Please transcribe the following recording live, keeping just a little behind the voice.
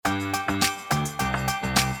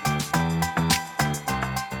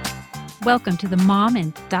Welcome to the Mom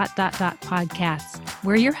and podcast.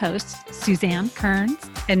 We're your hosts, Suzanne Kearns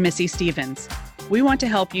and Missy Stevens. We want to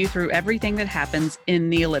help you through everything that happens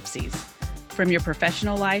in the ellipses, from your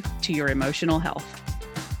professional life to your emotional health.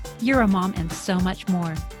 You're a mom and so much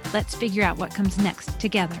more. Let's figure out what comes next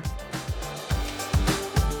together.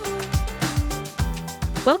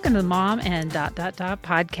 Welcome to the Mom and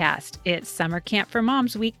podcast. It's Summer Camp for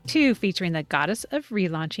Moms Week 2, featuring the goddess of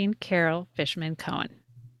relaunching, Carol Fishman Cohen.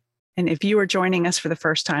 And if you are joining us for the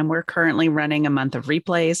first time, we're currently running a month of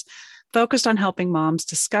replays focused on helping moms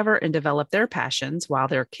discover and develop their passions while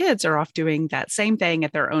their kids are off doing that same thing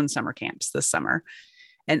at their own summer camps this summer.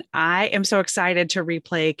 And I am so excited to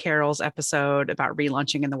replay Carol's episode about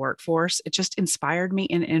relaunching in the workforce. It just inspired me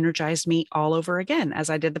and energized me all over again as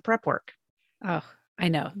I did the prep work. Oh, I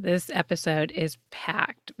know. This episode is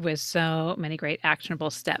packed with so many great actionable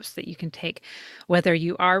steps that you can take, whether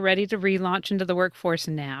you are ready to relaunch into the workforce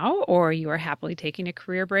now, or you are happily taking a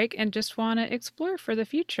career break and just want to explore for the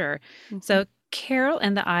future. Mm-hmm. So Carol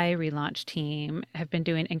and the iRelaunch team have been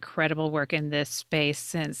doing incredible work in this space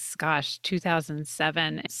since,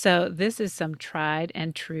 2007. So this is some tried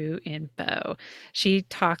and true info. She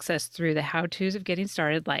talks us through the how-tos of getting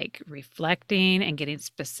started, like reflecting and getting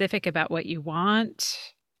specific about what you want.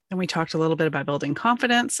 And we talked a little bit about building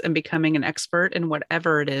confidence and becoming an expert in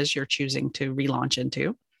whatever it is you're choosing to relaunch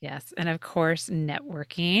into. Yes. And of course,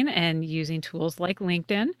 networking and using tools like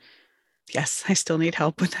LinkedIn. Yes, I still need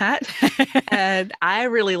help with that. And I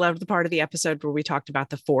really loved the part of the episode where we talked about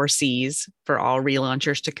the 4 C's for all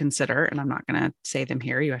relaunchers to consider. And I'm not going to say them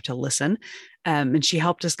here. You have to listen. And she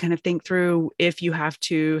helped us kind of think through if you have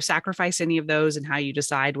to sacrifice any of those and how you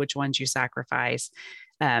decide which ones you sacrifice.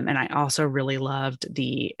 And I also really loved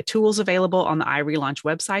the tools available on the iRelaunch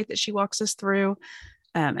website that she walks us through.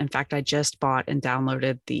 In fact, I just bought and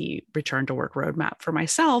downloaded the return to work roadmap for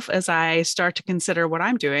myself as I start to consider what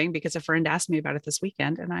I'm doing, because a friend asked me about it this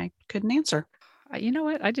weekend and I couldn't answer. You know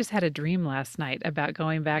what? I just had a dream last night about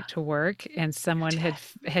going back to work, and someone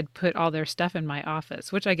had put all their stuff in my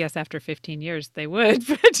office, which I guess after 15 years they would.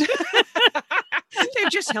 But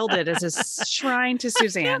they've just held it as a shrine to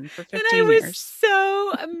Suzanne for 15 years. And I was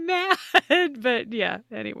so mad. But yeah,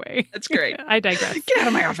 anyway. That's great. I digress. Get out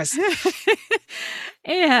of my office.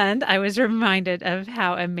 And I was reminded of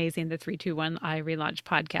how amazing the 321 iRelaunch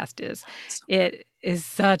podcast is. It is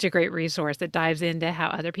such a great resource that dives into how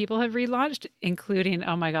other people have relaunched, including,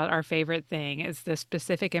 oh my God, our favorite thing is the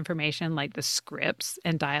specific information, like the scripts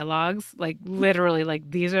and dialogues, like literally, like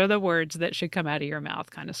these are the words that should come out of your mouth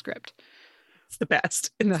kind of script. It's the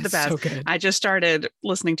best. It's the best. So good. I just started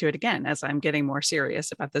listening to it again as I'm getting more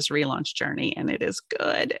serious about this relaunch journey, and it is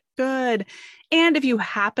good. And if you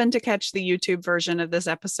happen to catch the YouTube version of this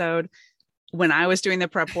episode, when I was doing the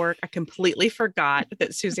prep work, I completely forgot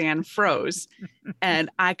that Suzanne froze, and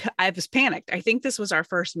I was panicked. I think this was our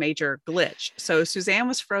first major glitch. So Suzanne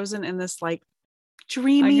was frozen in this like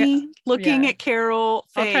dreamy looking at Carol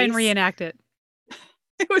face. I'll try and reenact it.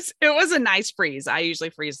 It was a nice freeze. I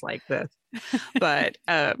usually freeze like this, but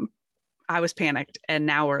I was panicked, and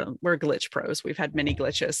now we're glitch pros. We've had many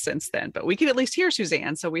glitches since then, but we could at least hear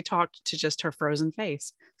Suzanne. So we talked to just her frozen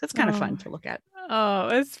face. That's kind of fun to look at. Oh,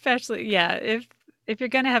 especially, yeah. If you're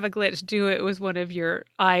going to have a glitch, do it with one of your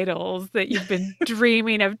idols that you've been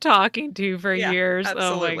dreaming of talking to for years.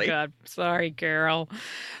 Absolutely. Oh my God. Sorry, Carol.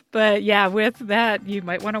 But yeah, with that, you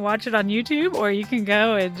might want to watch it on YouTube, or you can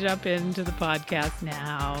go and jump into the podcast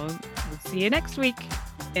now. We'll see you next week.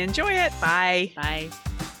 Enjoy it. Bye. Bye.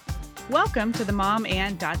 Welcome to the Mom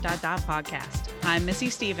and podcast. I'm Missy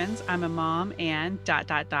Stevens. I'm a mom and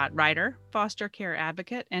writer, foster care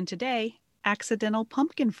advocate, and today, accidental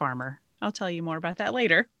pumpkin farmer. I'll tell you more about that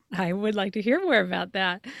later. I would like to hear more about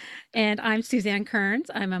that. And I'm Suzanne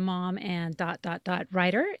Kearns. I'm a mom and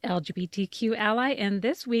writer, LGBTQ ally, and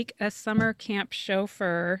this week, a summer camp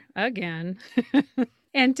chauffeur again.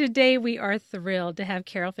 And today we are thrilled to have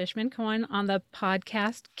Carol Fishman Cohen on the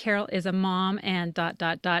podcast. Carol is a mom and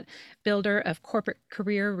builder of corporate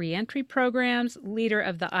career reentry programs, leader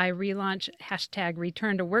of the iRelaunch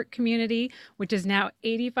 #Return to Work community, which is now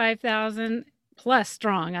 85,000 plus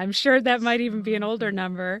strong. I'm sure that might even be an older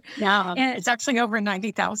number. Yeah, and it's actually over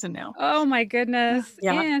 90,000 now. Oh my goodness.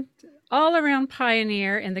 Yeah. And all-around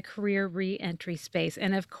pioneer in the career re-entry space.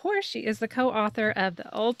 And of course, she is the co-author of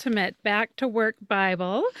the ultimate Back to Work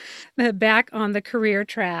Bible, the Back on the Career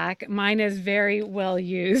Track. Mine is very well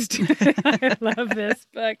used. I love this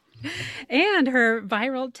book. And her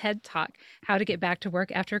viral TED Talk, How to Get Back to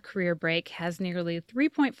Work After a Career Break, has nearly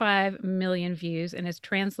 3.5 million views and is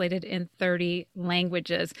translated in 30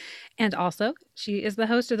 languages. And also, she is the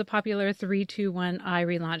host of the popular 321 I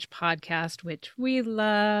Relaunch podcast, which we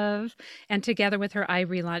love. And together with her I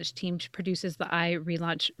Relaunch team, she produces the I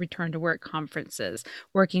Relaunch Return to Work conferences,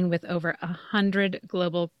 working with over 100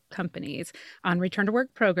 global companies on return to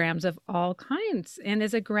work programs of all kinds, and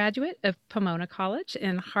is a graduate of Pomona College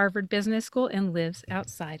and Harvard Business School and lives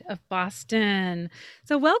outside of Boston.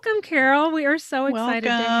 So welcome, Carol. We are so excited to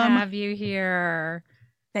Welcome. have you here.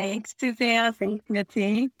 Thanks, Suzanne. Thanks,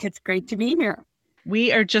 Mitzi. It's great to be here.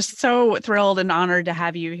 We are just so thrilled and honored to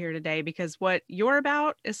have you here today because what you're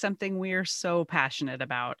about is something we're so passionate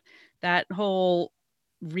about. That whole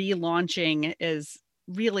relaunching is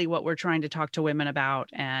really what we're trying to talk to women about.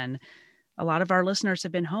 And a lot of our listeners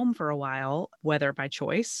have been home for a while, whether by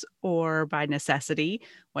choice or by necessity,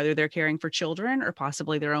 whether they're caring for children or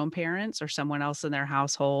possibly their own parents or someone else in their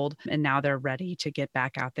household. And now they're ready to get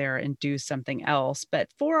back out there and do something else. But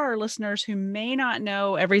for our listeners who may not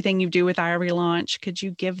know everything you do with iRelaunch, could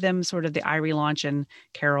you give them sort of the iRelaunch and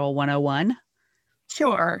Carol 101?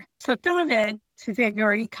 Sure. So some of it, Suzanne, you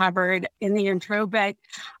already covered in the intro, but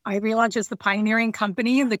iRelaunch is the pioneering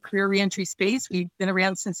company in the career reentry space. We've been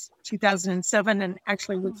around since 2007 and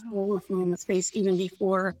actually we're working in the space even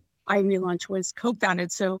before iRelaunch was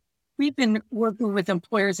co-founded. So we've been working with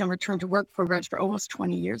employers and return to work programs for almost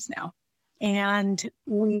 20 years now. And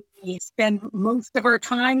we spend most of our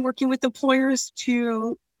time working with employers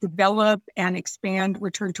to develop and expand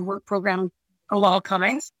return to work programs of all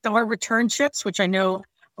kinds. There are returnships, which I know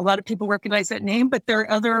a lot of people recognize that name, but there are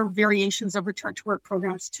other variations of return to work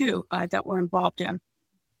programs too that we're involved in.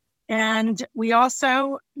 And we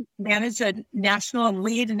also manage a national and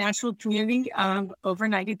lead a national community of over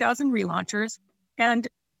 90,000 relaunchers. And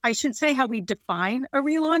I should say how we define a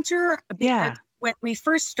relauncher. Yeah. When we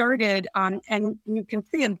first started on, and you can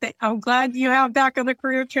see, and I'm glad you have Back on the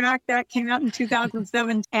Career Track that came out in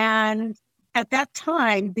 2007. And at that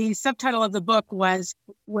time, the subtitle of the book was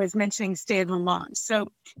mentioning stay-at-home moms. So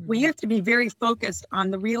we have to be very focused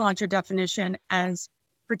on the relauncher definition as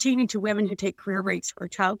pertaining to women who take career breaks for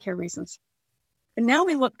childcare reasons. And now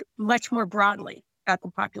we look much more broadly at the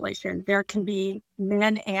population. There can be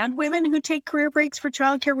men and women who take career breaks for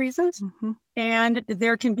childcare reasons. Mm-hmm. And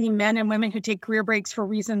there can be men and women who take career breaks for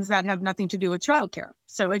reasons that have nothing to do with childcare.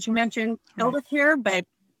 So as you mentioned, elder care, but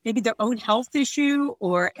maybe their own health issue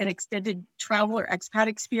or an extended travel or expat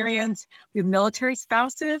experience. We have military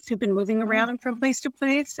spouses who've been moving around from place to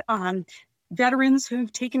place, veterans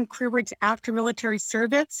who've taken career breaks after military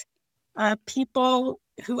service, people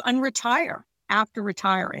who unretire after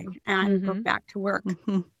retiring and go back to work.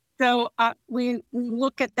 Mm-hmm. So we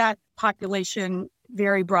look at that population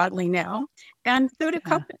very broadly now, and so do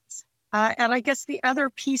companies. And I guess the other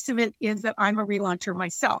piece of it is that I'm a relauncher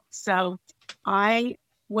myself. So I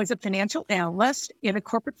was a financial analyst in a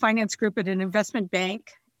corporate finance group at an investment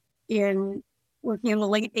bank working in the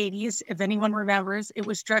late 80s. If anyone remembers, it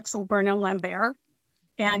was Drexel Burnham Lambert.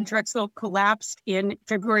 And Drexel collapsed in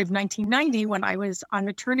February of 1990 when I was on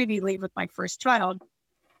maternity leave with my first child.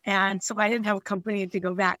 And so I didn't have a company to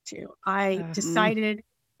go back to. I decided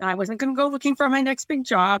that I wasn't going to go looking for my next big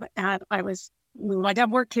job. And we might have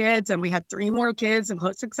more kids, and we had 3 more kids in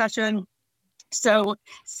close succession. So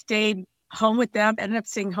stayed home with them, ended up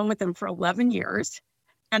staying home with them for 11 years.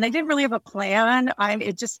 And I didn't really have a plan.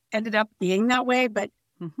 It just ended up being that way. But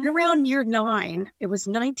around year 9, it was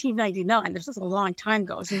 1999. This was a long time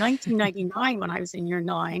ago. It was 1999 when I was in year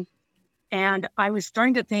 9. And I was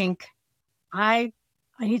starting to think, I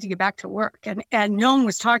need to get back to work. And no one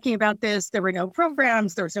was talking about this. There were no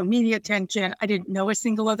programs. There was no media attention. I didn't know a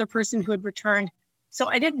single other person who had returned. So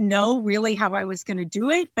I didn't know really how I was going to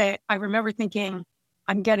do it. But I remember thinking,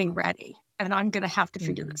 I'm getting ready and I'm going to have to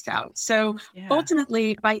figure this out. So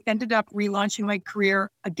ultimately, I ended up relaunching my career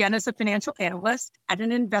again as a financial analyst at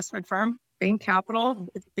an investment firm, Bain Capital,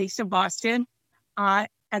 based in Boston. And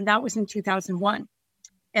that was in 2001.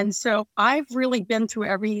 And so I've really been through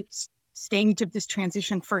every stage of this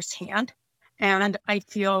transition firsthand. And I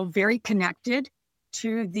feel very connected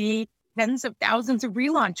to the tens of thousands of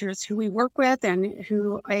relaunchers who we work with and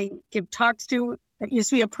who I give talks to. That used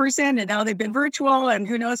to be a person and now they've been virtual, and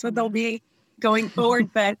who knows what they'll be going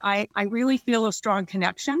forward. But I really feel a strong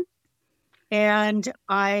connection. And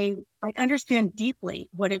I understand deeply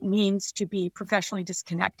what it means to be professionally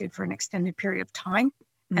disconnected for an extended period of time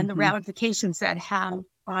and the ramifications that have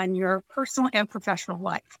on your personal and professional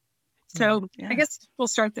life. So I guess we'll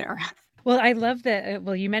start there. Well, I love that.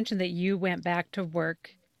 You mentioned that you went back to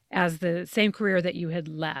work as the same career that you had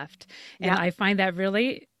left. And I find that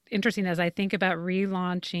really interesting as I think about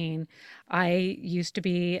relaunching. I used to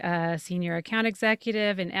be a senior account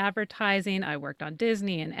executive in advertising. I worked on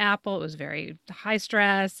Disney and Apple. It was very high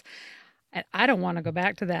stress. And I don't want to go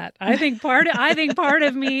back to that. I think part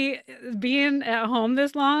of me being at home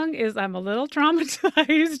this long is I'm a little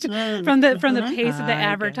traumatized from the pace of the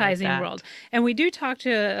advertising world. And we do talk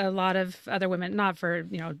to a lot of other women, not for,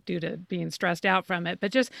 due to being stressed out from it,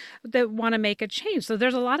 but just that want to make a change. So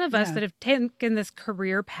there's a lot of us that have taken this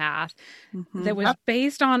career path that was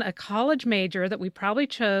based on a college major that we probably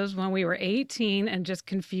chose when we were 18 and just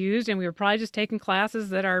confused, and we were probably just taking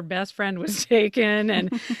classes that our best friend was taking,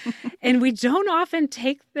 and we don't often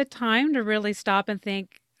take the time to really stop and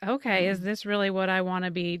think, okay, is this really what I want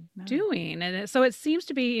to be doing? And so it seems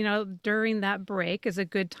to be, during that break is a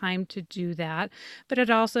good time to do that. But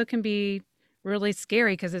it also can be really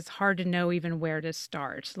scary because it's hard to know even where to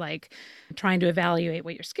start, like trying to evaluate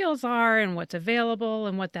what your skills are and what's available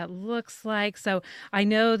and what that looks like. So I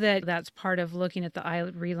know that that's part of looking at the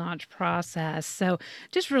relaunch process. So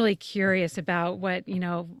just really curious about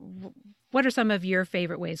what are some of your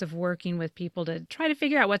favorite ways of working with people to try to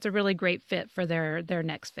figure out what's a really great fit for their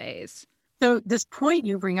next phase? So this point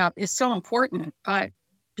you bring up is so important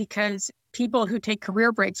because people who take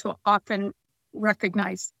career breaks will often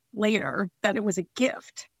recognize later that it was a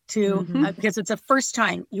gift to because it's the first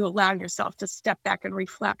time you allow yourself to step back and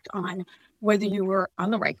reflect on whether you were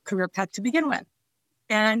on the right career path to begin with.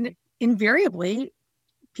 And invariably,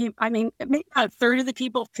 maybe about a third of the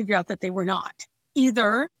people figure out that they were not.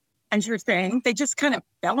 Either, as you're saying, they just kind of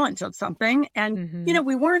fell into something. And,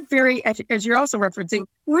 we weren't very, as you're also referencing,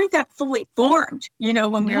 we weren't that fully formed,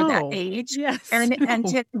 when we were that age. Yes. And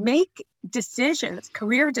to make decisions,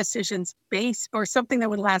 career decisions based or something that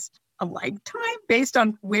would last a lifetime based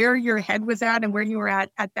on where your head was at and where you were at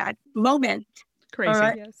that moment. Crazy.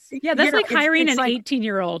 Yes. Yeah, that's like hiring an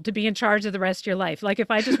 18-year-old to be in charge of the rest of your life. Like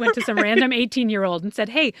if I just went to some random 18-year-old and said,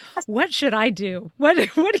 "Hey, what should I do? What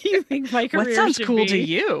do you think my career should be?" What sounds cool to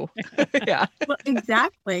you? Yeah. Well,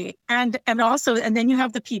 exactly. And then you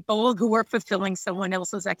have the people who are fulfilling someone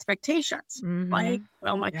else's expectations. Like,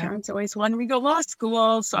 well, my parents always wanted me to go to law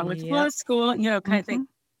school, so I went to law school, kind of thing.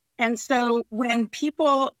 And so when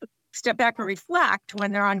people step back and reflect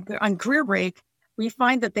when they're on career break, we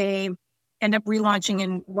find that they end up relaunching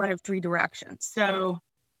in one of three directions. So,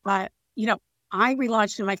 I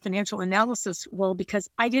relaunched in my financial analysis role because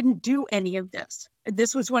I didn't do any of this.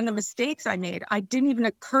 This was one of the mistakes I made. It didn't even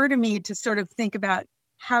occur to me to sort of think about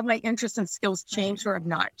how my interests and skills changed or have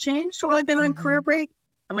not changed while I've been on career break.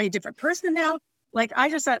 Am I a different person now? Like I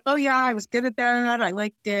just thought, oh yeah, I was good at that. I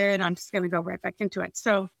liked it. I'm just going to go right back into it.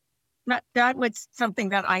 So that was something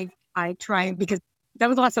that I try, because that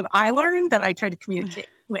was lots of I learned that I try to communicate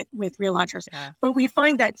with relaunchers. Yeah. But we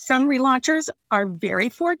find that some relaunchers are very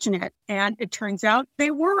fortunate, and it turns out they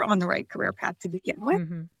were on the right career path to begin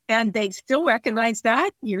with. And they still recognize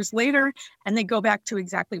that years later, and they go back to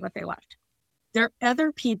exactly what they left. There are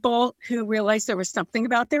other people who realize there was something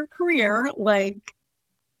about their career, like,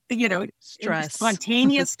 stress,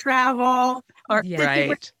 spontaneous travel, or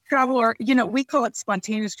travel, or, we call it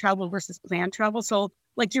spontaneous travel versus planned travel. So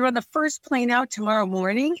like you're on the first plane out tomorrow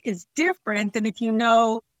morning is different than if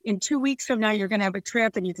in 2 weeks from now, you're going to have a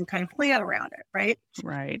trip and you can kind of plan around it, right?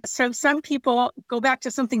 Right. So some people go back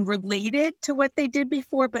to something related to what they did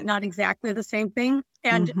before, but not exactly the same thing.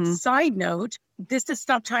 And side note, this is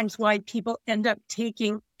sometimes why people end up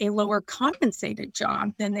taking a lower compensated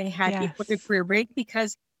job than they had before the career break,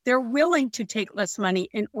 because they're willing to take less money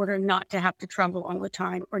in order not to have to travel all the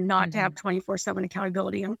time or not to have 24/7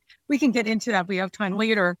 accountability. And we can get into that if we have time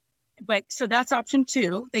later. But so that's option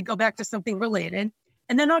 2. They go back to something related.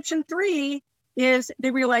 And then option 3 is they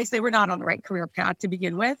realize they were not on the right career path to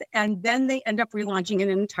begin with. And then they end up relaunching in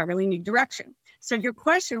an entirely new direction. So your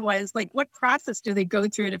question was like, what process do they go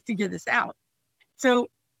through to figure this out? So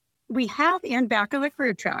we have in Back of the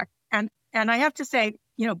Career Track, and I have to say,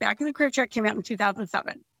 Back of the Career Track came out in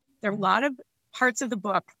 2007. There are a lot of parts of the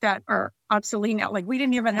book that are obsolete now. Like we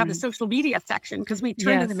didn't even have the social media section because we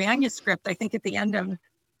turned in the manuscript, I think, at the end of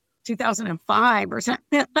 2005 or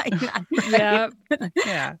something like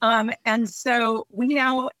that. And so we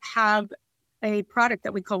now have a product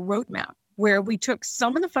that we call Roadmap, where we took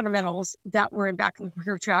some of the fundamentals that were in Back of the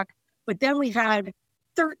Career Track, but then we had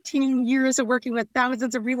 13 years of working with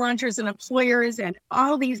thousands of relaunchers and employers and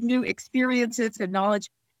all these new experiences and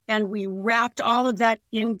knowledge. And we wrapped all of that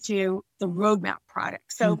into the Roadmap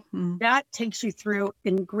product. So that takes you through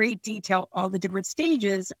in great detail all the different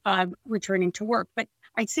stages of returning to work. But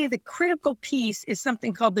I'd say the critical piece is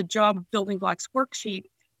something called the Job Building Blocks Worksheet.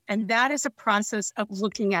 And that is a process of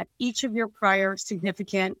looking at each of your prior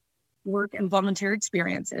significant work and volunteer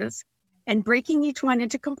experiences and breaking each one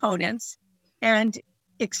into components and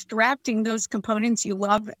extracting those components you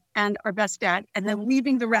love and are best at, and then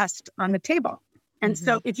leaving the rest on the table. And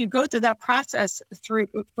so if you go through that process for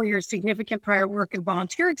your significant prior work and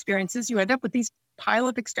volunteer experiences, you end up with these pile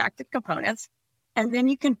of extracted components, and then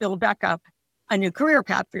you can build back up a new career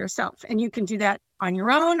path for yourself. And you can do that on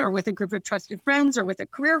your own or with a group of trusted friends or with a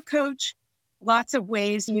career coach. Lots of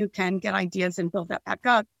ways you can get ideas and build that back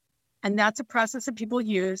up. And that's a process that people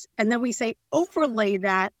use. And then we say overlay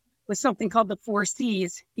that with something called the 4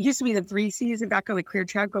 C's. It used to be the 3 C's back on the career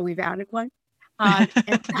track, but we've added one.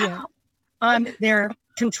 Their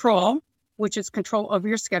control, which is control over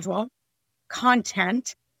your schedule,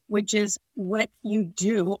 content, which is what you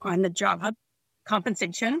do on the job,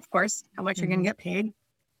 compensation, of course, how much you're going to get paid,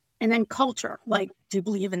 and then culture, like do you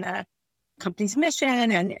believe in the company's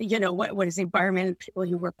mission and, what is the environment and people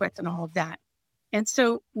you work with and all of that. And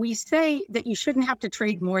so we say that you shouldn't have to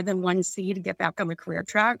trade more than 1 C to get back on the career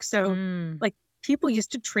track. So like people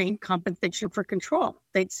used to trade compensation for control.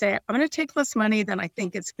 They'd say, I'm going to take less money than I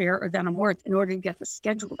think is fair or than I'm worth in order to get the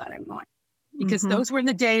schedule that I want. Because those were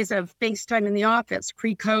the days of FaceTime in the office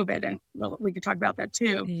pre-COVID. And we could talk about that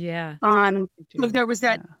too. Yeah. So there was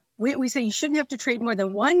that. We say you shouldn't have to trade more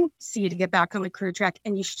than 1 C to get back on the career track.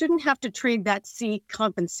 And you shouldn't have to trade that C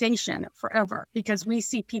compensation forever, because we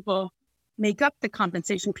see people make up the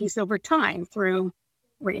compensation piece over time through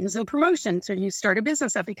raises and promotions. So you start a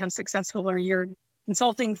business that becomes successful, or you're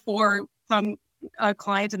consulting for some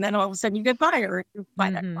client, and then all of a sudden you get fired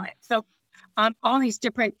by that client. So all these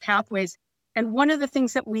different pathways. And one of the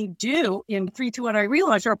things that we do in 321 I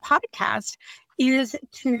Relaunch, our podcast, is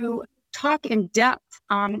to talk in depth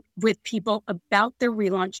with people about their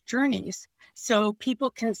relaunch journeys. So people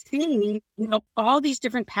can see, all these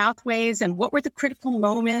different pathways and what were the critical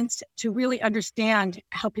moments to really understand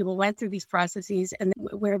how people went through these processes and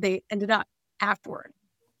where they ended up afterward.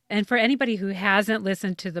 And for anybody who hasn't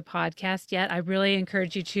listened to the podcast yet, I really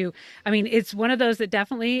encourage you to, it's one of those that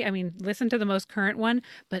definitely, listen to the most current one,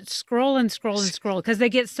 but scroll and scroll and scroll, because they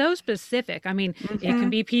get so specific. It can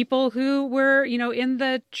be people who were, in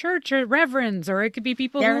the church or reverends, or it could be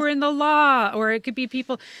people who were in the law, or it could be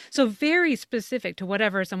people. So very specific to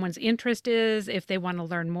whatever someone's interest is, if they want to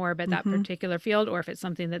learn more about that particular field, or if it's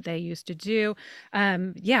something that they used to do.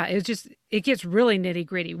 It gets really nitty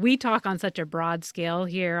gritty. We talk on such a broad scale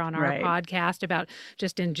here on our podcast about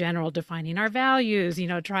just in general defining our values,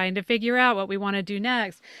 trying to figure out what we want to do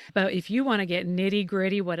next. But if you want to get nitty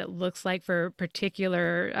gritty, what it looks like for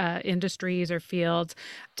particular industries or fields,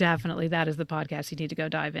 definitely that is the podcast you need to go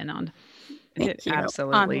dive in on. It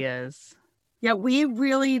absolutely is. Yeah,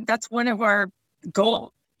 that's one of our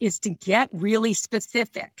goals, is to get really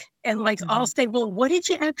specific. And I'll say, well, what did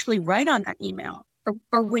you actually write on that email?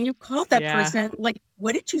 Or when you called that person,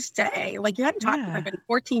 what did you say? You hadn't talked to them in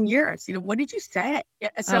 14 years. What did you say?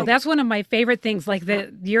 So that's one of my favorite things,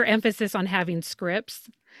 your emphasis on having scripts.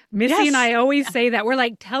 Missy and I always say that. We're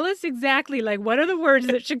like, tell us exactly, what are the words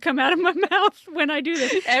that should come out of my mouth when I do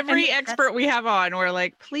this? Every expert we have on, we're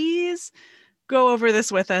like, please go over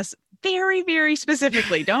this with us very, very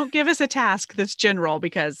specifically. Don't give us a task that's general,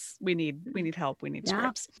 because we need help. We need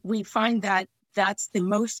scripts. We find that that's the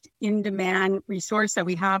most in-demand resource that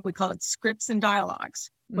we have. We call it scripts and dialogues,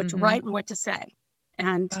 what to write and what to say.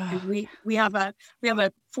 And we have a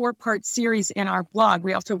 4-part series in our blog.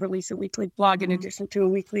 We also release a weekly blog in addition to a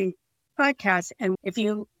weekly podcast. And if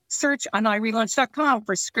you search on irelaunch.com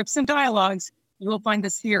for scripts and dialogues, you will find the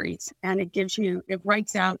series. And it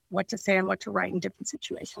writes out what to say and what to write in different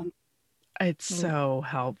situations. It's so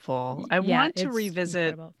helpful. I want to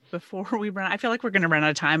revisit before we run. I feel like we're going to run out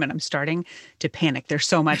of time, and I'm starting to panic. There's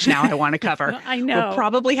so much now I want to cover. I know. We'll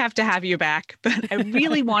probably have to have you back, but I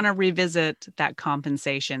really want to revisit that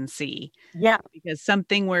compensation C. Yeah. Because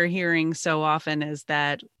something we're hearing so often is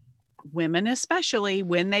that women, especially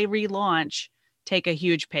when they relaunch, take a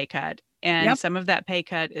huge pay cut. And some of that pay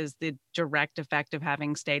cut is the direct effect of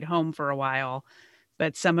having stayed home for a while.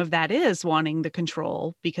 But some of that is wanting the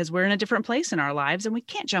control, because we're in a different place in our lives and we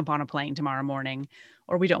can't jump on a plane tomorrow morning,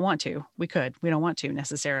 or we don't want to. We don't want to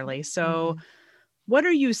necessarily. So what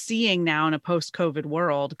are you seeing now in a post-COVID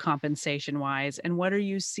world, compensation wise? And what are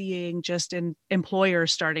you seeing just in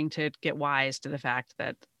employers starting to get wise to the fact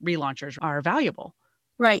that relaunchers are valuable?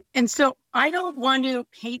 Right. And so I don't want to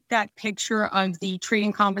paint that picture of the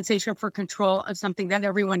trading compensation for control of something that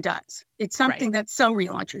everyone does. It's something that some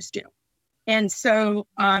relaunchers do. And so,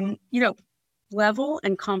 level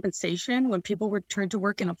and compensation, when people return to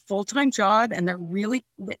work in a full-time job and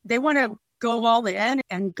they want to go all in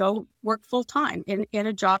and go work full time in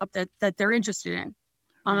a job that they're interested in.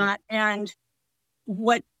 And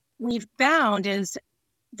what we've found is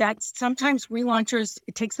that sometimes relaunchers,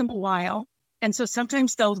 it takes them a while. And so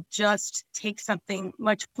sometimes they'll just take something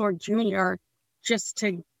much more junior just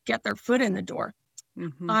to get their foot in the door.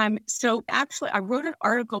 So actually, I wrote an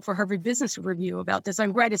article for Harvard Business Review about this. I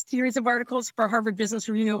write a series of articles for Harvard Business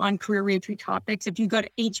Review on career reentry topics. If you go to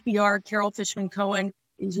HBR, Carol Fishman Cohen,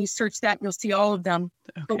 and you search that, you'll see all of them.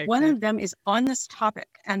 Okay, but one of them is on this topic.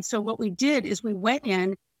 And so what we did is we went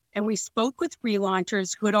in and we spoke with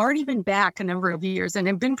relaunchers who had already been back a number of years and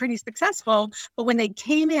have been pretty successful. But when they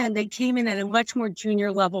came in at a much more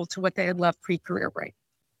junior level to what they had left pre-career break.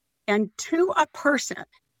 And to a person,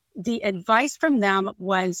 the advice from them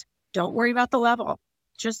was, don't worry about the level.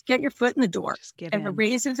 Just get your foot in the door. And the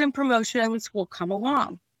raises and promotions will come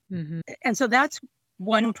along. And so that's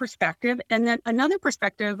one perspective. And then another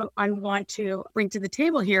perspective I want to bring to the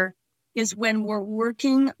table here is when we're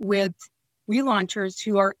working with relaunchers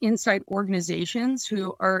who are inside organizations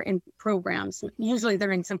who are in programs. Usually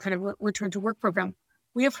they're in some kind of return to work program.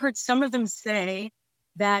 We have heard some of them say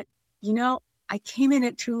that, I came in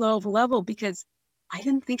at too low of a level because I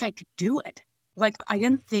didn't think I could do it. Like, I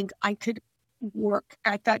didn't think I could work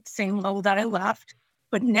at that same level that I left.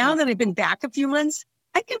 But now that I've been back a few months,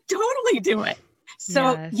 I can totally do it.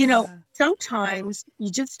 So, sometimes you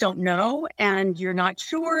just don't know and you're not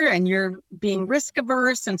sure and you're being risk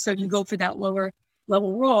averse. And so you go for that lower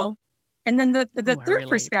level role. And then the third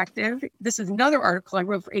perspective, this is another article I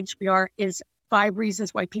wrote for HBR, is 5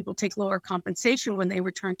 reasons why people take lower compensation when they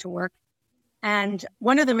return to work. And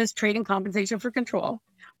one of them is trading compensation for control.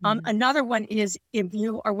 Another one is if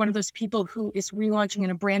you are one of those people who is relaunching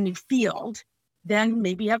in a brand new field, then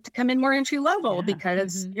maybe you have to come in more entry level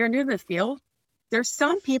because you're new to the field. There's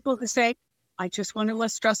some people who say, I just want a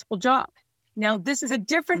less stressful job. Now, this is a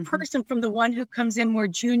different person from the one who comes in more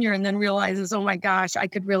junior and then realizes, oh my gosh,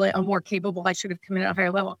 I'm more capable. I should have come in at a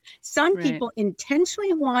higher level. Some people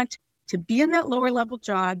intentionally want to be in that lower level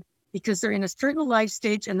job because they're in a certain life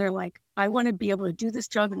stage and they're like, I want to be able to do this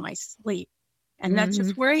job in my sleep. And that's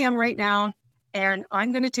just where I am right now. And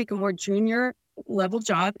I'm going to take a more junior level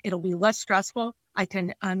job. It'll be less stressful. I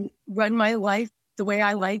can run my life the way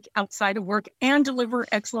I like outside of work and deliver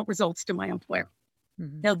excellent results to my employer.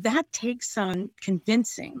 Now that takes some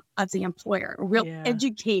convincing of the employer, real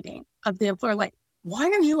educating of the employer. Like, why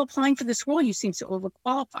are you applying for this role? You seem so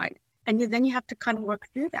overqualified. And then you have to kind of work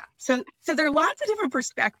through that. So there are lots of different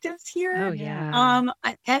perspectives here. Oh, yeah.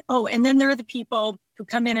 And then there are the people who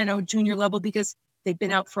come in at a junior level because they've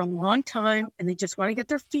been out for a long time and they just want to get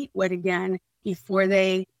their feet wet again before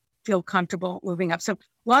they feel comfortable moving up. So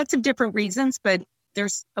lots of different reasons, but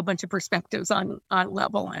there's a bunch of perspectives on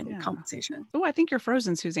level and compensation. Oh, I think you're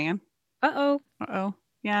frozen, Suzanne. Uh-oh.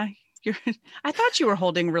 Yeah. I thought you were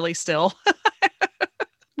holding really still.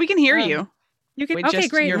 We can hear you. You can. Okay,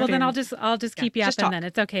 great. Well, then I'll just keep yapping. Then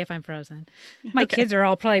it's okay if I'm frozen. My kids are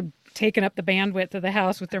all probably taking up the bandwidth of the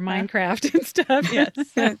house with their Minecraft and stuff. Yes.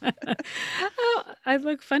 I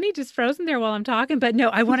look funny just frozen there while I'm talking. But no,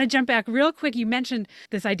 I want to jump back real quick. You mentioned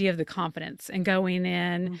this idea of the confidence and going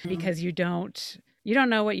in because you don't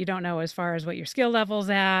know what you don't know as far as what your skill level's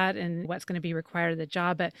at and what's going to be required of the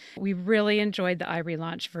job. But we really enjoyed the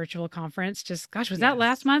iRelaunch virtual conference. Just, gosh, was that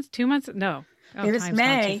last month? 2 months? No. Oh, it was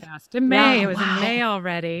May. Too fast. In May. It was in May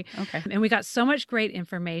already. Okay. And we got so much great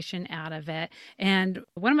information out of it. And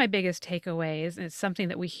one of my biggest takeaways, and it's something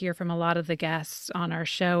that we hear from a lot of the guests on our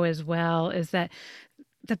show as well, is that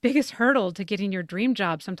the biggest hurdle to getting your dream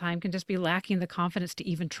job sometimes can just be lacking the confidence to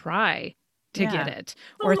even try to get it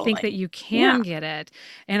or think that you can get it.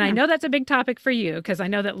 And I know that's a big topic for you because I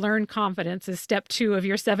know that Learn Confidence is step 2 of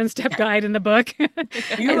your 7-step guide in the book.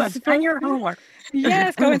 You have done your homework.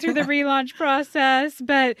 Yes, going through the relaunch process.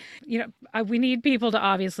 But, we need people to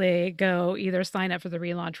obviously go either sign up for the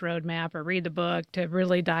relaunch roadmap or read the book to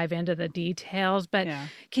really dive into the details. But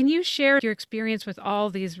can you share your experience with all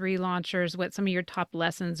these relaunchers, what some of your top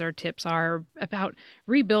lessons or tips are about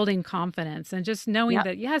rebuilding confidence and just knowing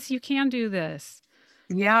that, yes, you can do this?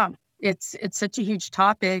 Yeah, it's such a huge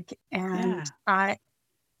topic. And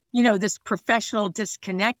this professional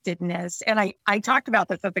disconnectedness. And I talked about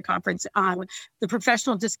this at the conference, the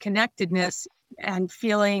professional disconnectedness and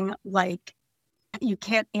feeling like you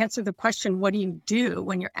can't answer the question, what do you do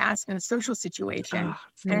when you're asked in a social situation?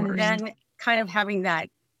 And then kind of having that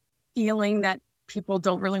feeling that people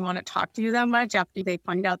don't really want to talk to you that much after they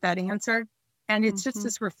find out that answer. And it's just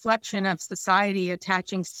this reflection of society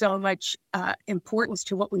attaching so much importance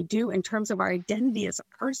to what we do in terms of our identity as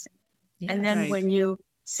a person. Yes. And then when you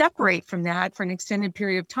separate from that for an extended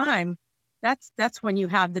period of time, that's when you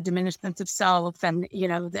have the diminished sense of self and,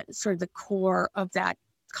 that sort of the core of that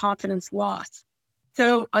confidence loss.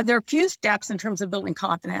 So there are a few steps in terms of building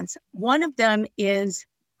confidence. One of them is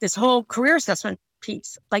this whole career assessment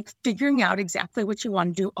piece, like figuring out exactly what you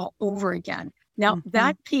want to do all over again. Now,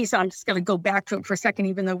 that piece, I'm just going to go back to it for a second,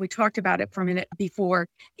 even though we talked about it for a minute before,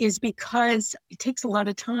 is because it takes a lot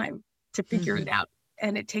of time to figure it out.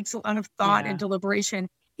 And it takes a lot of thought and deliberation.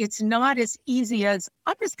 It's not as easy as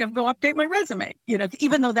I'm just going to go update my resume,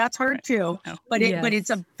 even though that's hard too. But it's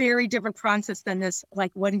a very different process than this,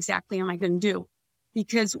 like, what exactly am I going to do?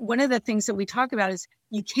 Because one of the things that we talk about is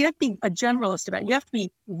you can't be a generalist about it. You have to be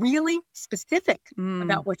really specific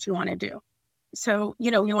about what you want to do. So,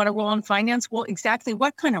 you want to roll in finance? Well, exactly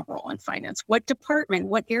what kind of role in finance? What department?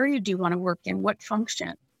 What area do you want to work in? What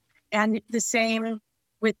function? And the same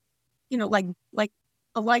with, like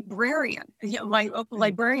a librarian.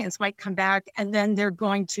 Librarians might come back and then they're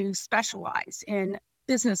going to specialize in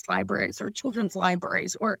business libraries or children's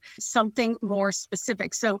libraries or something more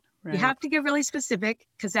specific. So you have to get really specific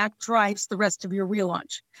because that drives the rest of your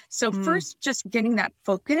relaunch. So first, just getting that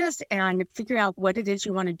focus and figuring out what it is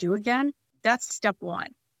you want to do again. That's step one.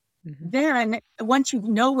 Then once you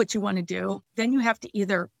know what you want to do, then you have to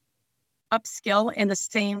either upskill in the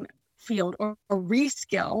same field or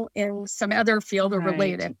reskill in some other field or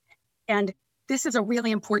related. And this is a really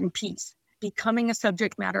important piece, becoming a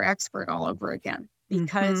subject matter expert all over again,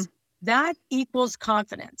 because that equals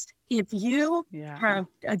confidence. If you have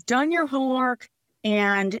done your homework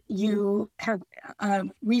and you have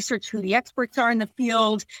researched who the experts are in the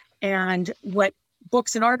field and what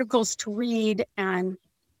books and articles to read and,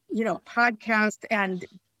 podcasts and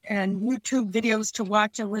YouTube videos to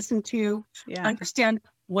watch and listen to, understand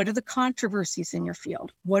what are the controversies in your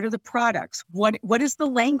field? What are the products? What is the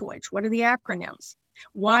language? What are the acronyms?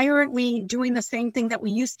 Why aren't we doing the same thing that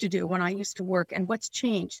we used to do when I used to work, and what's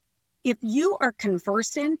changed? If you are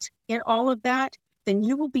conversant in all of that, then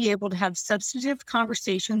you will be able to have substantive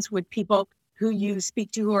conversations with people who you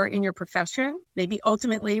speak to who are in your profession. Maybe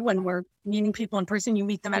ultimately when we're meeting people in person, you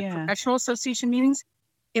meet them at professional association meetings.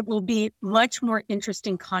 It will be much more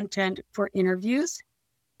interesting content for interviews,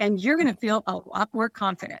 and you're going to feel a lot more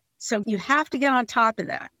confident. So you have to get on top of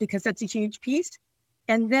that because that's a huge piece.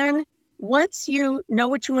 And then once you know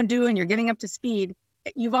what you want to do and you're getting up to speed,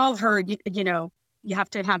 you've all heard, you have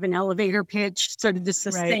to have an elevator pitch, sort of the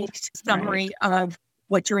succinct summary of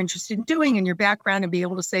what you're interested in doing and your background and be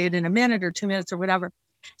able to say it in a minute or 2 minutes or whatever.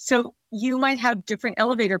 So you might have different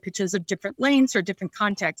elevator pitches of different lanes or different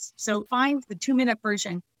contexts. So find the 2-minute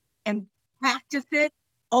version and practice it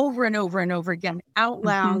over and over and over again out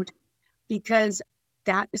loud, because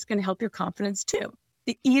that is going to help your confidence too.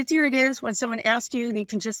 The easier it is when someone asks you, and you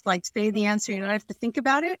can just say the answer, you don't have to think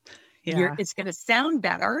about it. It's going to sound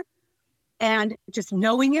better. And just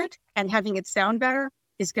knowing it and having it sound better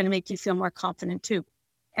is going to make you feel more confident too.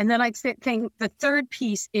 And then I'd say the third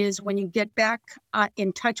piece is when you get back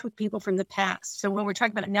in touch with people from the past. So when we're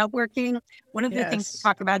talking about networking, one of the things to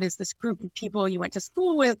talk about is this group of people you went to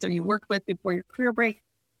school with or you worked with before your career break.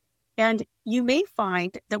 And you may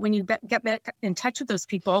find that when you get back in touch with those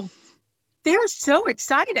people, they're so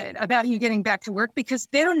excited about you getting back to work because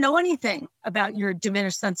they don't know anything about your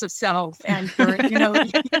diminished sense of self and your,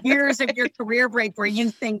 years of your career break where you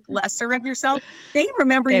think lesser of yourself. They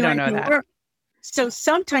remember you at your work. So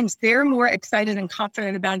sometimes they're more excited and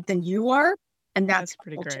confident about it than you are. And that's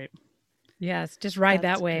pretty great. Yes, just ride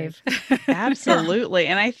that wave. Absolutely.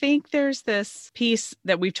 And I think there's this piece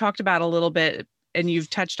that we've talked about a little bit, and you've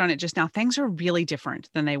touched on it just now. Things are really different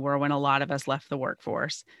than they were when a lot of us left the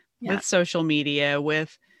workforce. With social media,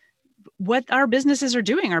 with what our businesses are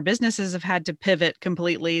doing. Our businesses have had to pivot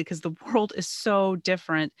completely because the world is so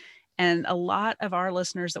different. And a lot of our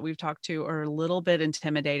listeners that we've talked to are a little bit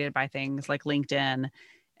intimidated by things like LinkedIn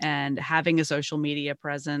and having a social media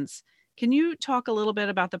presence. Can you talk a little bit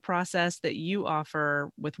about the process that you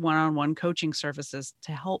offer with one-on-one coaching services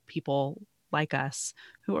to help people like us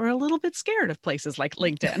who are a little bit scared of places like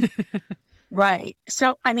LinkedIn? Right.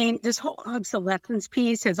 So, this whole obsolescence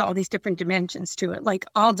piece has all these different dimensions to it. Like,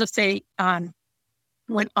 I'll just say,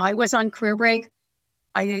 when I was on career break,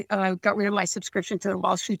 I got rid of my subscription to the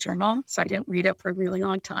Wall Street Journal, so I didn't read it for a really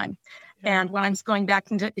long time. And when I was going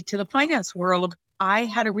back into the finance world, I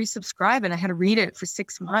had to resubscribe and I had to read it for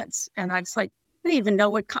 6 months. And I was like, I didn't even know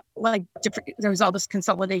what, there was all this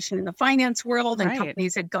consolidation in the finance world and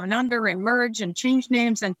companies had gone under and merged and changed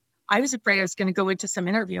names. And I was afraid I was going to go into some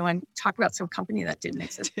interview and talk about some company that didn't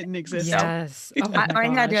exist. Yes. So I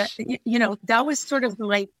had to, that was sort of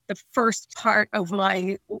like the first part of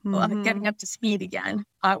my getting up to speed again,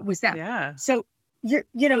 was that. Yeah. So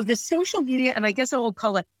the social media, and I guess I will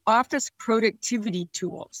call it office productivity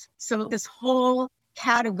tools. So this whole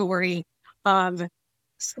category of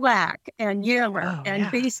Slack and Yammer and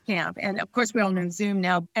Basecamp, and of course we all know Zoom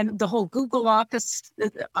now, and the whole Google Office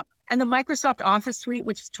and the Microsoft Office suite,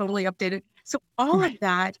 which is totally updated. So all of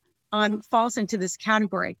that falls into this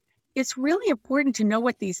category. It's really important to know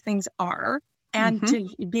what these things are and to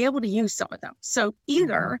be able to use some of them. So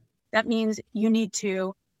either that means you need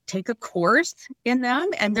to take a course in them,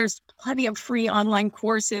 and there's plenty of free online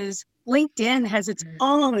courses. LinkedIn has its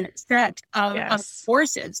own set of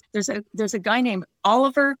courses. There's a guy named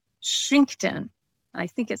Oliver Shinkton. I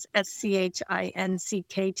think it's Schinkton.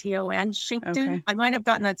 Shinkton. Okay. I might have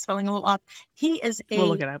gotten that spelling a little off. We'll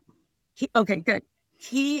look it up. Okay, good.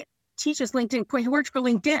 He teaches LinkedIn. He works for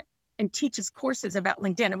LinkedIn and teaches courses about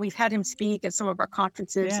LinkedIn. And we've had him speak at some of our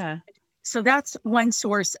conferences. Yeah. So that's one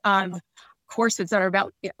source of courses that are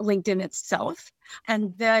about LinkedIn itself.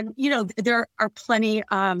 And then, there are plenty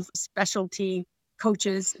of specialty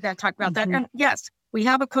coaches that talk about that. And yes, we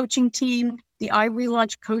have a coaching team. The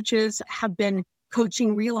iRelaunch coaches have been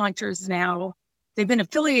coaching relaunchers now. They've been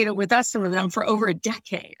affiliated with us, some of them, for over a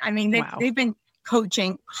decade. I mean, they've been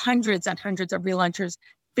coaching hundreds and hundreds of relaunchers,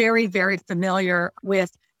 very, very familiar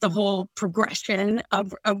with the whole progression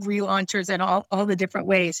of relaunchers and all the different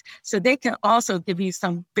ways. So they can also give you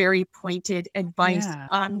some very pointed advice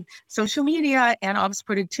on social media and office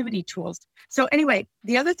productivity tools. So anyway,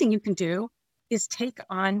 the other thing you can do is take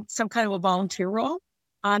on some kind of a volunteer role.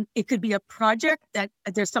 It could be a project that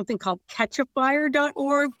there's something called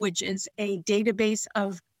catchafire.org, which is a database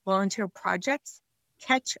of volunteer projects,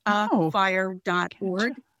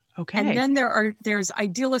 catchafire.org. Okay. And then there's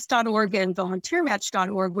idealist.org and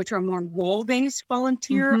volunteermatch.org, which are more role-based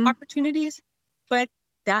volunteer opportunities. But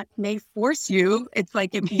that may force you. It's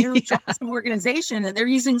like if you're an organization and they're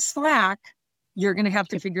using Slack, you're going to have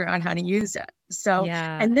to figure out how to use it. So,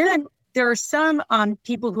 and then there are some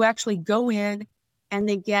people who actually go in and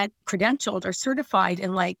they get credentialed or certified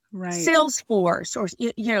in Salesforce or,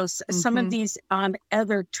 some of these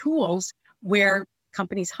other tools where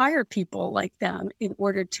companies hire people like them in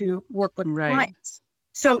order to work with clients.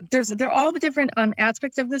 So there are all the different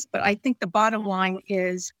aspects of this, but I think the bottom line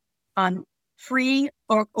is free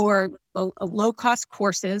or low-cost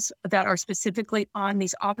courses that are specifically on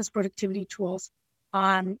these office productivity tools,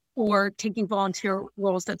 or taking volunteer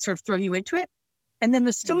roles that sort of throw you into it. And then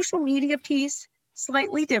the social media piece,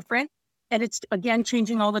 slightly different, and it's, again,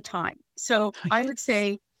 changing all the time. So I would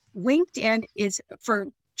say LinkedIn is for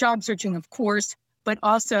job searching, of course, but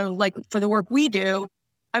also for the work we do,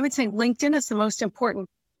 I would say LinkedIn is the most important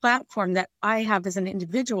platform that I have as an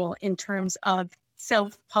individual in terms of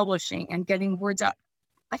self-publishing and getting words out.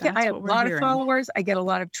 I have a lot of followers. I get a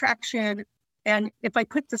lot of traction. And if I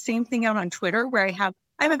put the same thing out on Twitter, where I have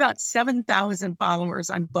about 7,000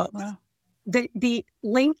 followers on both. Wow. The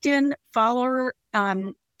LinkedIn follower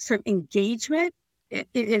sort of engagement, it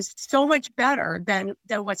is so much better than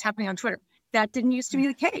what's happening on Twitter. That didn't used to be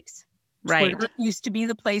the case. Right. Twitter used to be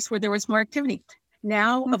the place where there was more activity.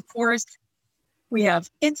 Now, of course, we have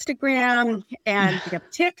Instagram and we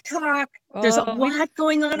have TikTok. There's a lot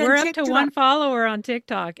going on. We're up to one follower on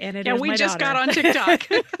TikTok, and it is we my just daughter. got on TikTok.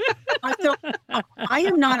 I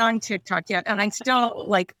am not on TikTok yet, and I still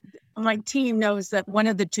my team knows that one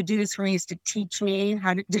of the to-dos for me is to teach me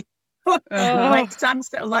how to do a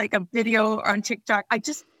video on TikTok. I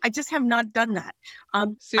just have not done that.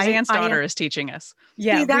 Suzanne's daughter is teaching us.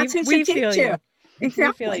 Yeah, see, that's we feel you.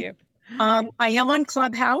 Exactly. We feel you. I am on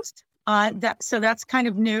Clubhouse. So that's kind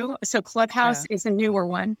of new. So Clubhouse is a newer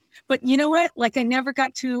one. But you know what? I never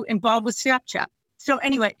got too involved with Snapchat. So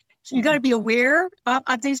anyway, you got to be aware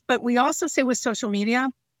of these. But we also say with social media,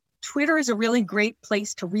 Twitter is a really great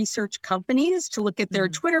place to research companies, to look at their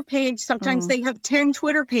Twitter page. Sometimes they have 10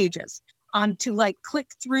 Twitter pages to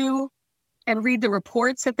click through and read the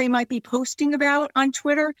reports that they might be posting about on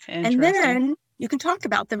Twitter. And then you can talk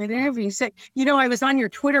about them in an interview. You say, I was on your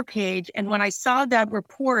Twitter page, and when I saw that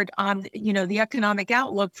report on, the economic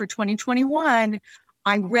outlook for 2021,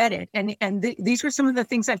 I read it. And these were some of the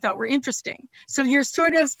things I thought were interesting. So you're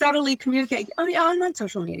sort of subtly communicating, oh yeah, I'm on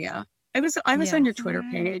social media. I was on your Twitter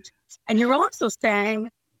page. And you're also saying,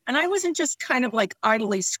 and I wasn't just kind of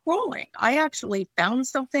idly scrolling. I actually found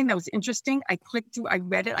something that was interesting. I clicked through, I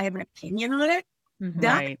read it. I have an opinion on it.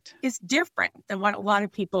 That is different than what a lot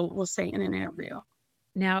of people will say in an interview.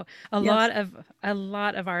 Now, a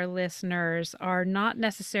lot of our listeners are not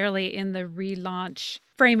necessarily in the relaunch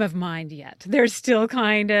frame of mind yet. They're still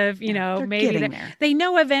kind of, maybe they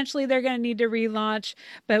know eventually they're going to need to relaunch,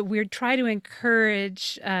 but we're trying to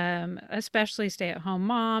encourage, especially stay-at-home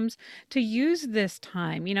moms, to use this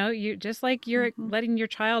time. You just like you're letting your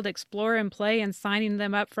child explore and play and signing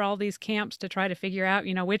them up for all these camps to try to figure out,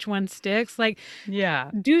 which one sticks. Like,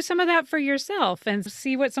 do some of that for yourself and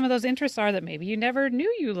see what some of those interests are that maybe you never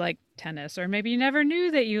knew you liked tennis, or maybe you never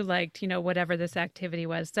knew that you liked, whatever this activity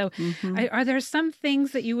was. So are there some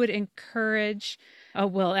things that you would encourage? Oh,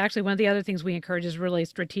 well, actually, one of the other things we encourage is really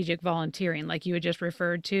strategic volunteering, like you had just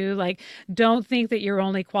referred to. Like, don't think that you're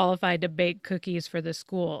only qualified to bake cookies for the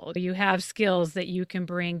school. You have skills that you can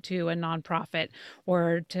bring to a nonprofit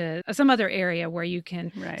or to some other area where you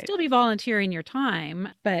can still be volunteering your time,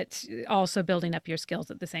 but also building up your skills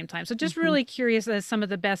at the same time. So just really curious as some of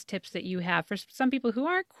the best tips that you have for some people who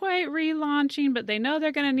aren't quite relaunching, but they know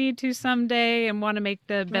they're going to need to someday and want to make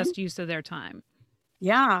the best use of their time.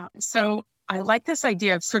 Yeah. So I like this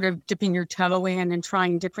idea of sort of dipping your toe in and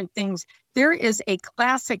trying different things. There is a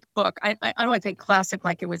classic book. I don't want to say classic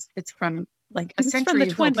like it's from like a century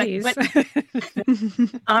ago. From the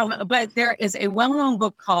 20s. But there is a well-known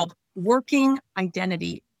book called Working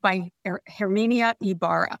Identity by Herminia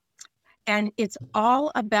Ibarra. And it's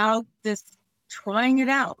all about this trying it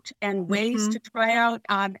out and ways to try out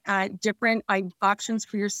different options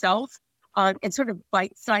for yourself and sort of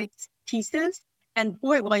bite-sized pieces. And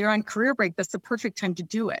boy, while you're on career break, that's the perfect time to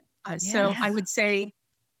do it. So I would say,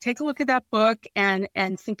 take a look at that book and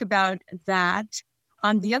think about that.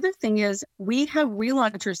 The other thing is we have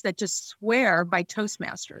relaunchers that just swear by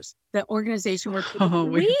Toastmasters, the organization where people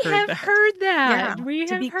we have heard that. Yeah, we have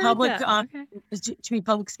to be heard public, that. To be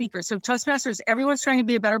public speakers. So Toastmasters, everyone's trying to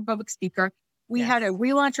be a better public speaker. We had a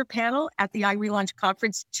relauncher panel at the iRelaunch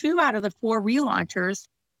conference. 2 out of the 4 relaunchers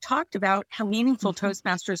talked about how meaningful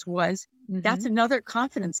Toastmasters was. That's another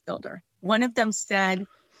confidence builder. One of them said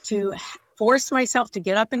to force myself to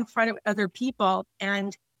get up in front of other people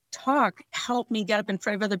and talk helped me get up in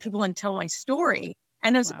front of other people and tell my story.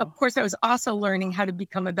 And of course, I was also learning how to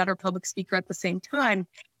become a better public speaker at the same time.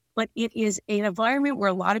 But it is an environment where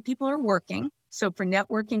a lot of people are working. So for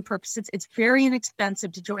networking purposes, it's very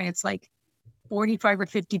inexpensive to join. It's like $45 or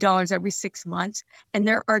 $50 every 6 months. And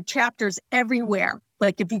there are chapters everywhere.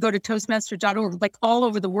 Like if you go to Toastmaster.org, like all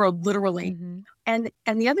over the world, literally. And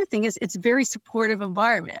the other thing is it's a very supportive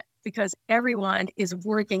environment because everyone is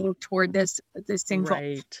working toward this same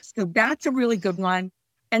goal. So that's a really good one.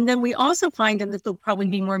 And then we also find, and this will probably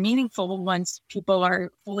be more meaningful once people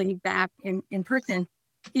are fully back in person,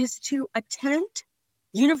 is to attend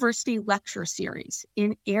university lecture series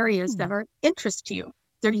in areas that are of interest to you.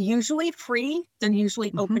 They're usually free. They're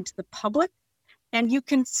usually open to the public. And you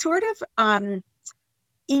can sort of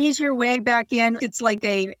ease your way back in. It's like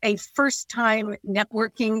a first time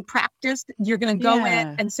networking practice. You're going to go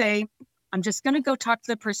in and say, I'm just going to go talk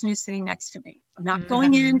to the person who's sitting next to me. I'm not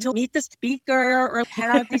going in to meet the speaker or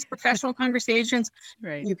have these professional conversations.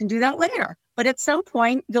 You can do that later. But at some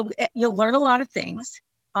point, you'll learn a lot of things.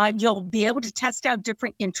 You'll be able to test out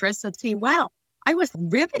different interests and see, wow, I was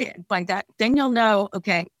riveted by that. Then you'll know,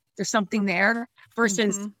 okay, there's something there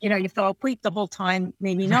versus, you fell asleep the whole time,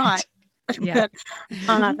 maybe not.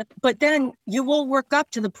 But then you will work up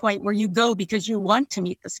to the point where you go because you want to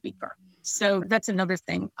meet the speaker. So that's another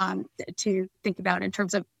thing to think about in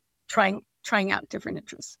terms of trying out different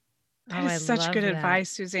interests. That is such good advice,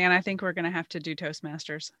 Suzanne. I think we're going to have to do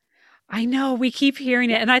Toastmasters. I know we keep hearing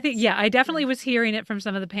it. And I think, I definitely was hearing it from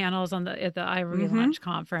some of the panels at the iRelaunch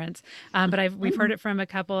conference. But we've heard it from a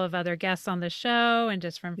couple of other guests on the show and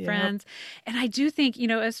just from friends. And I do think,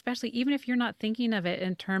 especially even if you're not thinking of it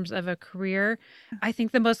in terms of a career, I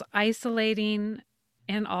think the most isolating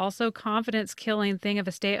and also confidence killing thing of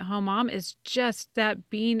a stay-at-home mom is just that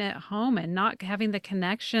being at home and not having the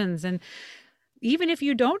connections. And even if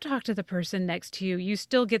you don't talk to the person next to you, you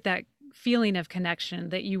still get that feeling of connection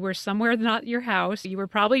that you were somewhere not your house. You were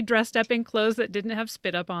probably dressed up in clothes that didn't have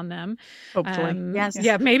spit up on them. Hopefully. Yes.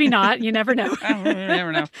 Yeah, maybe not. You never know. You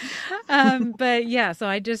never know. But so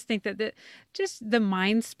I just think that just the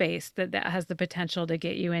mind space that has the potential to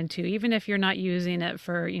get you into, even if you're not using it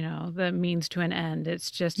for, the means to an end,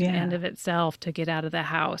 it's just an end of itself to get out of the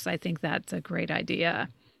house. I think that's a great idea.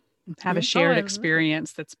 Have a shared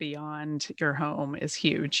experience that's beyond your home is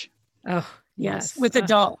huge. Oh, yes. With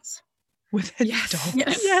adults. With adults.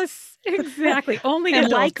 Yes, exactly. Only and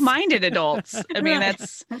adults. like-minded adults. I mean,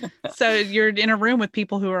 that's so you're in a room with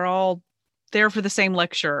people who are all there for the same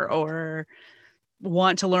lecture or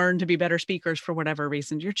want to learn to be better speakers for whatever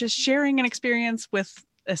reason. You're just sharing an experience with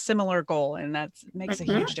a similar goal, and that makes a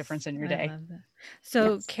huge Yes, difference in your I day. love that.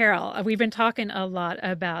 So, Yes. Carol, we've been talking a lot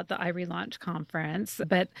about the iRelaunch conference,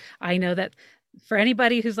 but I know that for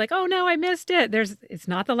anybody who's like, "Oh no, I missed it," it's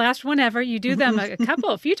not the last one ever. You do them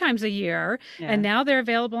a few times a year, and Yeah. now they're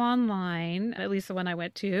available online. At least the one I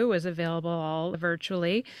went to was available all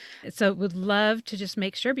virtually. So, would love to just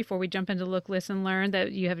make sure before we jump into Look, Listen, Learn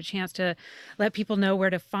that you have a chance to let people know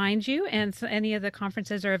where to find you and any of the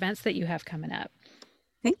conferences or events that you have coming up.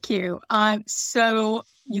 Thank you. So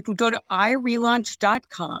you can go to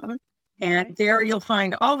irelaunch.com, and there you'll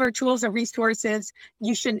find all of our tools and resources.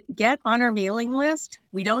 You should get on our mailing list.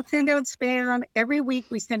 We don't send out spam. Every week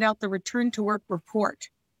we send out the Return to Work report,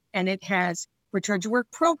 and it has return to work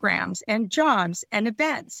programs and jobs and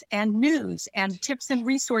events and news and tips and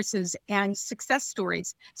resources and success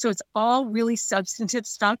stories. So it's all really substantive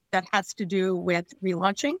stuff that has to do with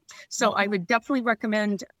relaunching. So I would definitely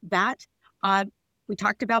recommend that. We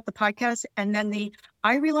talked about the podcast, and then the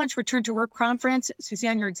iRelaunch Return to Work conference.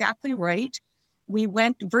 Suzanne, you're exactly right. We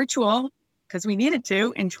went virtual because we needed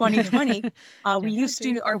to in 2020. We used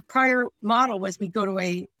to, our prior model was we go to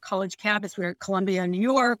a college campus. We were at Columbia in New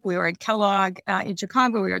York. We were at Kellogg in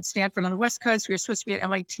Chicago. We were at Stanford on the West Coast. We were supposed to be at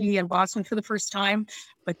MIT and Boston for the first time,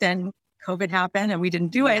 but then COVID happened and we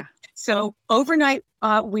didn't do it. So overnight,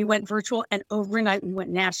 we went virtual, and overnight we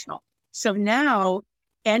went national. So now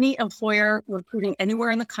any employer recruiting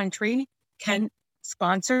anywhere in the country can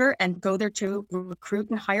sponsor and go there to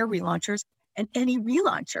recruit and hire relaunchers. And any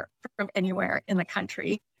relauncher from anywhere in the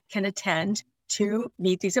country can attend to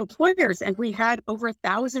meet these employers. And we had over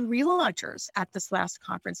 1,000 relaunchers at this last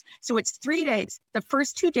conference. So it's 3 days. The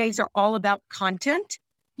first 2 days are all about content.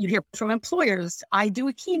 You hear from employers. I do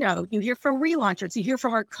a keynote. You hear from relaunchers. You hear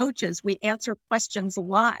from our coaches. We answer questions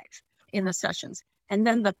live in the sessions. And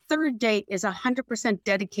then the third day is 100%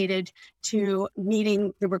 dedicated to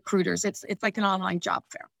meeting the recruiters. It's like an online job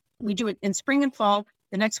fair. We do it in spring and fall.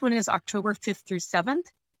 The next one is October 5th through 7th.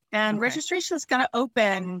 And registration is going to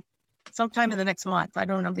open sometime in the next month. I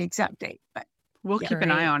don't know the exact date, but we'll keep an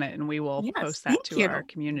eye on it, and we will post that to our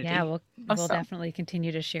community. Yeah, we'll definitely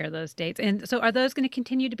continue to share those dates. And so are those going to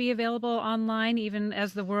continue to be available online even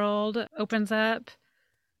as the world opens up?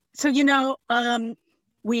 So,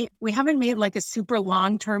 we haven't made like a super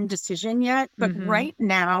long-term decision yet, but right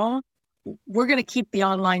now we're going to keep the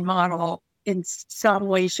online model in some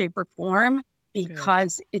way, shape, or form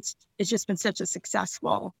because it's just been such a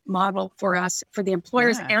successful model for us, for the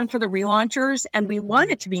employers and for the relaunchers. And we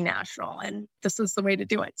want it to be national, and this is the way to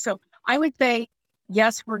do it. So I would say,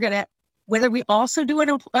 yes, we're going to, whether we also do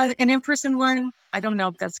an in-person one, I don't know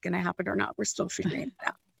if that's going to happen or not. We're still figuring it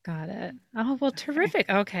out. Got it. Oh, well, terrific.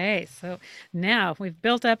 Okay. So now we've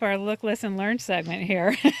built up our Look, Listen, Learn segment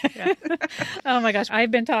here. Oh my gosh. I've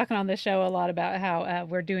been talking on the show a lot about how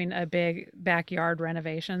we're doing a big backyard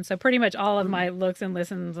renovation. So pretty much all of my looks and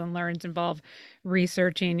listens and learns involve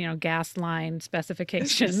researching, gas line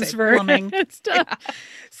specifications for plumbing stuff. Yeah.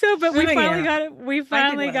 So, but we finally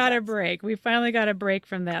got a break. We finally got a break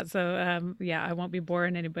from that. So I won't be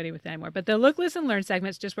boring anybody with that anymore. But the Look, Listen, Learn segment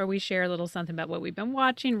is just where we share a little something about what we've been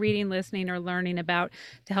watching, reading, listening, or learning about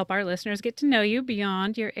to help our listeners get to know you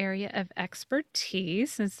beyond your area of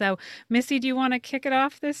expertise. And so, Missy, do you want to kick it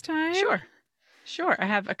off this time? Sure. I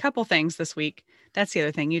have a couple things this week. That's the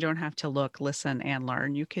other thing. You don't have to look, listen, and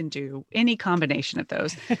learn. You can do any combination of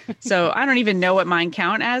those. So I don't even know what mine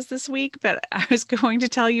count as this week, but I was going to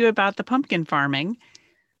tell you about the pumpkin farming.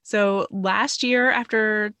 So last year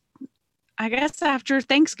after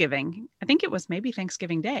Thanksgiving, I think it was maybe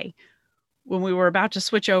Thanksgiving Day, when we were about to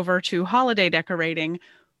switch over to holiday decorating,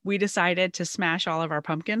 we decided to smash all of our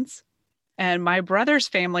pumpkins. And my brother's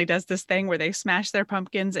family does this thing where they smash their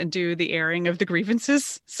pumpkins and do the airing of the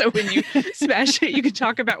grievances. So when you smash it, you can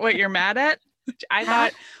talk about what you're mad at, which I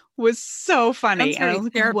thought was so funny.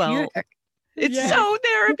 Therapeutic. It's so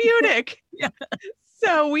therapeutic.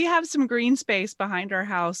 So we have some green space behind our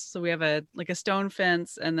house. So we have a stone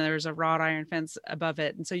fence, and there's a wrought iron fence above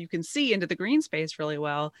it. And so you can see into the green space really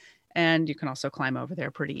well. And you can also climb over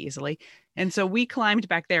there pretty easily. And so we climbed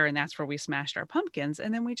back there, and that's where we smashed our pumpkins.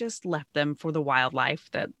 And then we just left them for the wildlife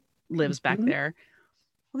that lives back there.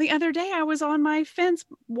 Well, the other day I was on my fence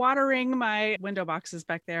watering my window boxes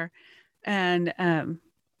back there. And I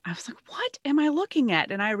was like, what am I looking at?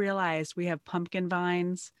 And I realized we have pumpkin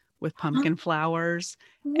vines with pumpkin flowers.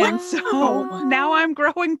 Wow. And so now I'm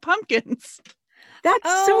growing pumpkins.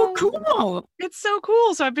 That's so cool. It's so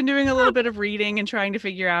cool. So I've been doing a little bit of reading and trying to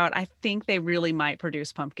figure out, I think they really might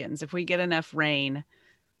produce pumpkins if we get enough rain.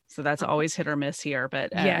 So that's always hit or miss here.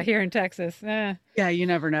 But Yeah, here in Texas. yeah, you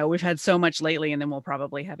never know. We've had so much lately, and then we'll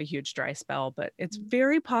probably have a huge dry spell. But it's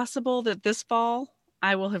very possible that this fall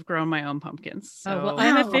I will have grown my own pumpkins. So Oh, well,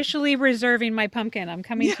 I'm officially reserving my pumpkin. I'm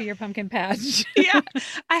coming to your pumpkin patch. Yeah.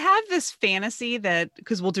 I have this fantasy that,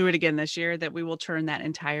 because we'll do it again this year, that we will turn that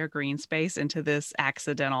entire green space into this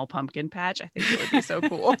accidental pumpkin patch. I think it would be so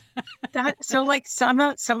cool. So like some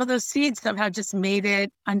of those seeds somehow just made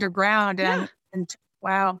it underground, and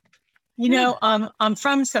wow. You know, I'm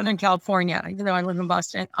from Southern California, even though I live in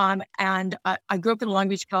Boston. And I grew up in Long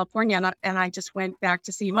Beach, California, and I just went back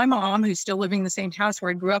to see my mom, who's still living in the same house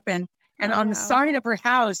where I grew up in. And on the side of her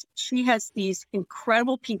house, she has these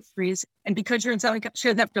incredible peach trees. And because you're in Southern California, she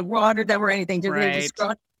doesn't have to water them or anything.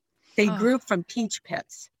 They grew from peach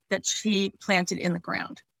pits that she planted in the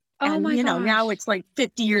ground. Oh, and, my gosh. now it's like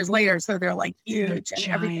 50 years later, so they're like huge.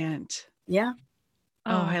 And giant. Yeah.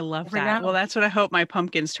 Oh, I love that. Well, that's what I hope my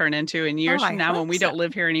pumpkins turn into in years from now when we don't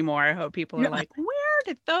live here anymore. I hope people are like, where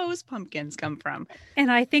did those pumpkins come from?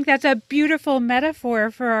 And I think that's a beautiful metaphor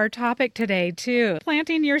for our topic today, too.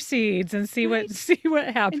 Planting your seeds and see what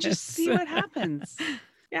happens. And just see what happens.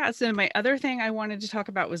 Yeah. So my other thing I wanted to talk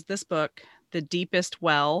about was this book, The Deepest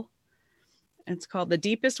Well. It's called The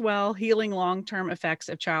Deepest Well, Healing Long-Term Effects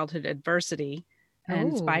of Childhood Adversity.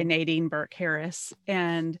 And it's by Nadine Burke Harris.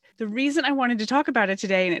 And the reason I wanted to talk about it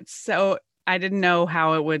today, and I didn't know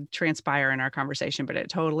how it would transpire in our conversation, but it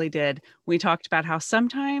totally did. We talked about how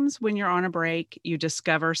sometimes when you're on a break, you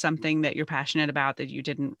discover something that you're passionate about that you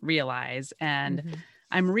didn't realize. And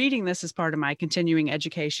I'm reading this as part of my continuing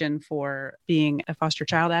education for being a foster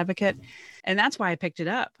child advocate. And that's why I picked it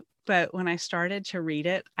up. But when I started to read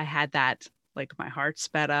it, I had that, like, my heart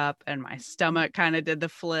sped up and my stomach kind of did the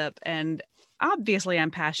flip. And obviously,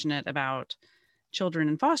 I'm passionate about children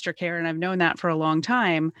in foster care, and I've known that for a long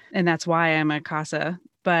time, and that's why I'm a CASA.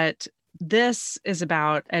 But this is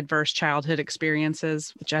about adverse childhood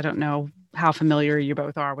experiences, which I don't know how familiar you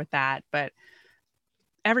both are with that, but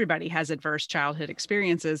everybody has adverse childhood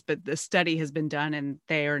experiences, but the study has been done, and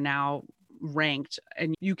they are now ranked,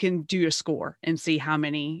 and you can do a score and see how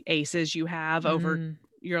many ACEs you have over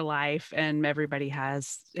your life, and everybody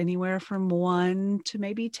has anywhere from 1 to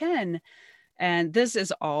maybe 10. And this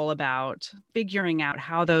is all about figuring out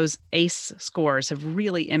how those ACE scores have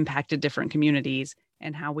really impacted different communities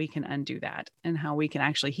and how we can undo that and how we can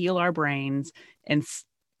actually heal our brains and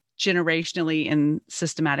generationally and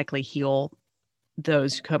systematically heal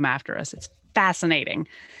those who come after us. It's fascinating.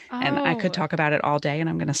 And I could talk about it all day, and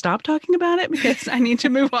I'm going to stop talking about it because I need to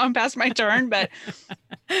move on past my turn. But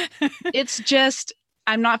it's just,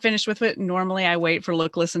 I'm not finished with it. Normally I wait for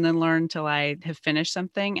Look, Listen, and Learn till I have finished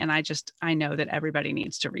something. And I know that everybody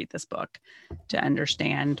needs to read this book to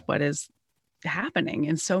understand what is happening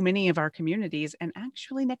in so many of our communities and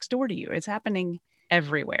actually next door to you. It's happening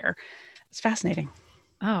everywhere. It's fascinating.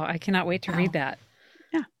 Oh, I cannot wait to read that.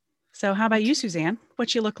 Yeah. So how about you, Suzanne?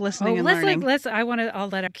 What you look, listening, and learning? I'll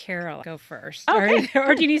let Carol go first. Okay.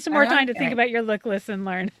 Or do you need some more time to think about your Look, Listen,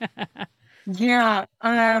 Learn? Yeah.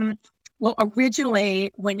 Well,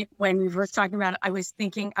 originally, when we were talking about it, I was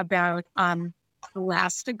thinking about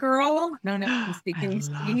Elastigirl. No, I'm thinking.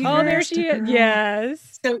 Oh, there she is.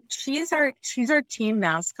 Yes. So she's our team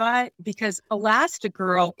mascot because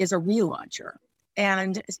Elastigirl is a relauncher,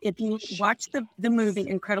 and if you watch the movie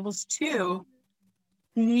Incredibles 2,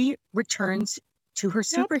 he returns to her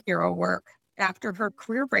superhero work after her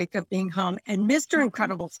career break of being home, and Mr.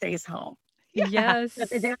 Incredible stays home. Yes.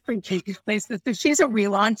 It actually takes place. So she's a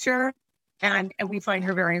relauncher. And we find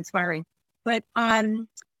her very inspiring. But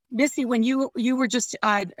Missy, when you were just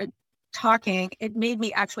talking, it made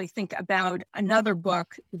me actually think about another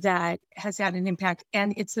book that has had an impact.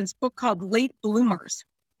 And it's this book called Late Bloomers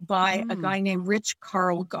by a guy named Rich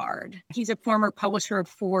Karlgaard. He's a former publisher of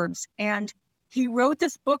Forbes. And he wrote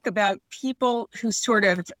this book about people who sort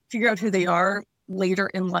of figure out who they are later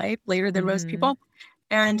in life, later than most people.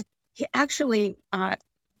 And he actually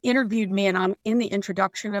interviewed me, and I'm in the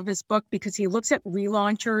introduction of his book because he looks at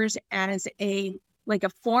relaunchers as a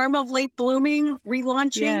form of late blooming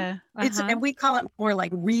relaunching. Yeah. And we call it more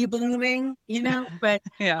like reblooming, but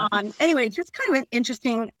anyway, just kind of an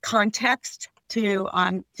interesting context to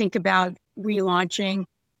think about relaunching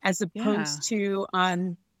as opposed to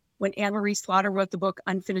when Anne-Marie Slaughter wrote the book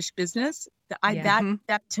Unfinished Business.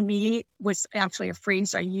 That to me was actually a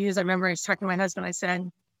phrase I used. I remember I was talking to my husband. I said,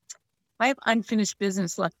 I have unfinished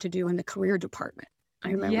business left to do in the career department.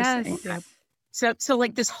 I remember saying that. So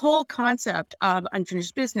like this whole concept of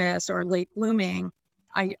unfinished business or late blooming,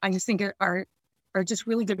 I just think are just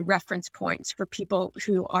really good reference points for people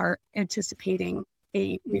who are anticipating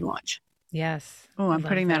a relaunch. Yes. Oh, I I'm love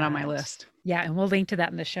putting that on my that. list. Yeah, and we'll link to that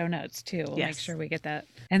in the show notes too. We'll make Yes. sure we get that.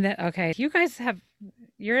 And then, okay, you guys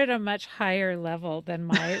you're at a much higher level than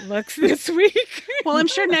my looks this week. Well, I'm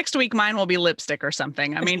sure next week mine will be lipstick or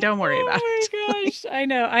something. I mean, don't worry about Oh it. my gosh, I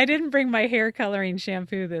know. I didn't bring my hair coloring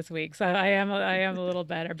shampoo this week, so I am a little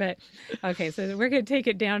better. But okay, so we're gonna take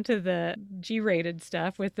it down to the G-rated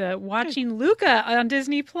stuff with the watching Luca on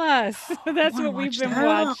Disney Plus. I That's want to what we've watch been that.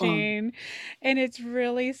 watching, and it's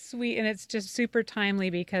really sweet, and it's just super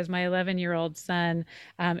timely because my 11-year-old son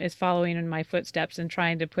is following in my footsteps and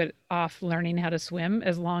trying to put off learning how to swim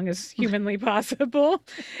as long as humanly possible,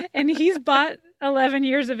 and he's bought 11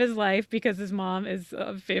 years of his life because his mom is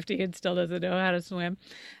 50 and still doesn't know how to swim.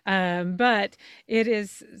 But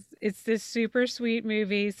it's this super sweet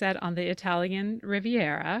movie set on the Italian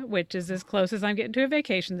Riviera, which is as close as I'm getting to a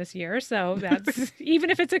vacation this year. So that's, even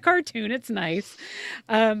if it's a cartoon, it's nice.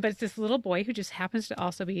 But it's this little boy who just happens to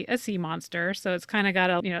also be a sea monster. So it's kind of got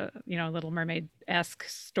a, Little Mermaid-esque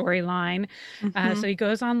storyline. So he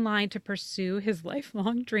goes online to pursue his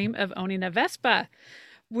lifelong dream of owning a Vespa,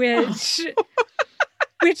 which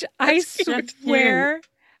I swear,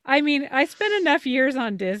 I mean, I spent enough years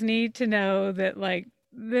on Disney to know that like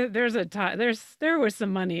there's a time there was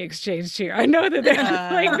some money exchanged here. I know that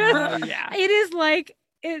Yeah. it is like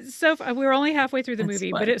it's so we're only halfway through the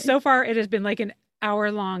movie, but so far it has been like an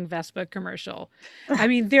hour-long Vespa commercial. I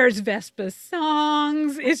mean, there's Vespa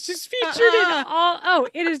songs. It's just featured in all. Oh,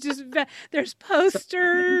 it is just there's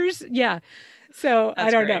posters. Yeah. So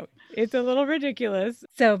I don't know. It's a little ridiculous.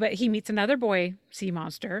 So, but he meets another boy, sea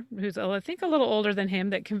monster, who's I think a little older than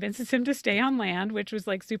him, that convinces him to stay on land, which was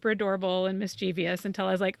like super adorable and mischievous until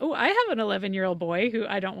I was like, oh, I have an 11-year-old boy who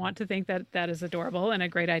I don't want to think that is adorable and a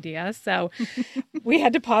great idea. So we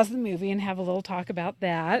had to pause the movie and have a little talk about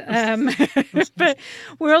that. But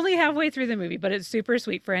we're only halfway through the movie, but it's super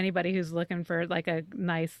sweet for anybody who's looking for like a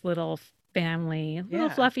nice little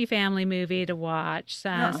fluffy family movie to watch.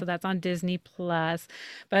 So that's on Disney Plus.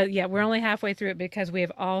 But yeah, we're only halfway through it because we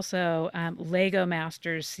have also Lego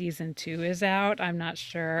Masters season 2 is out. I'm not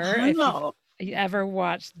sure if you ever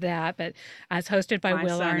watched that, but it's hosted by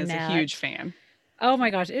Will Arnett. My son is a huge fan. Oh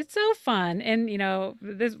my gosh, it's so fun. And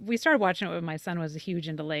we started watching it when my son was huge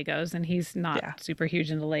into Legos, and he's not super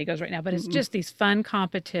huge into Legos right now, but it's just these fun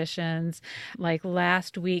competitions. Like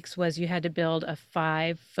last week's was you had to build a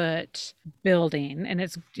 5-foot building, and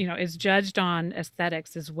it's judged on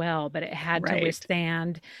aesthetics as well, but it had to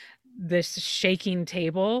withstand this shaking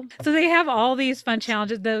table. So they have all these fun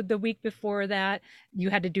challenges. The week before that, you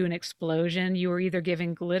had to do an explosion. You were either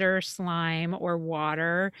given glitter, slime, or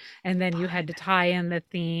water, and then you had to tie in the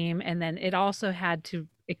theme, and then it also had to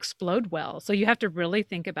explode well. So you have to really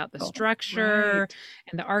think about the structure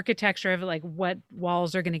and the architecture of it, like what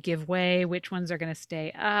walls are going to give way, which ones are going to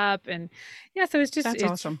stay up. And so it's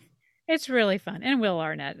awesome. It's really fun. And Will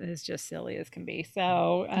Arnett is just silly as can be.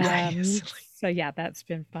 So, so yeah, that's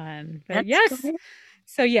been fun. But yes.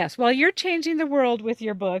 While you're changing the world with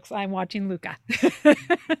your books, I'm watching Luca.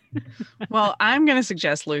 Well, I'm going to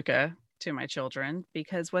suggest Luca to my children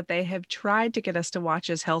because what they have tried to get us to watch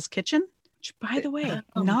is Hell's Kitchen, which, by the way,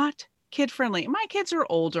 not kid friendly. My kids are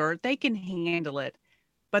older. They can handle it.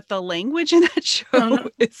 But the language in that show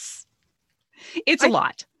it's a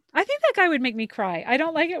lot. I think that guy would make me cry. I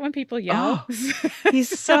don't like it when people yell.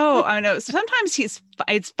 I know. Sometimes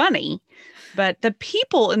it's funny, but the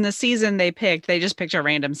people in the season they just picked a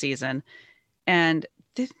random season, and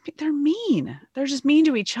they're mean. They're just mean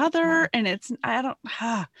to each other. And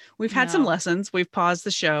we've had some lessons. We've paused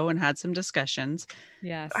the show and had some discussions.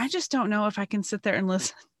 Yes. I just don't know if I can sit there and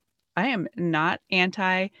listen. I am not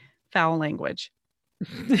anti foul language.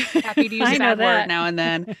 Happy to use a bad word now and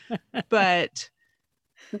then, but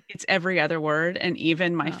it's every other word. And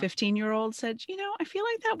even my 15-year-old said, I feel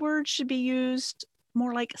like that word should be used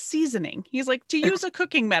more like seasoning. He's like, to use a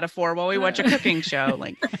cooking metaphor while we watch a cooking show.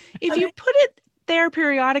 Like, if you put it there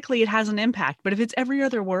periodically, it has an impact. But if it's every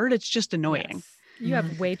other word, it's just annoying. Yes. You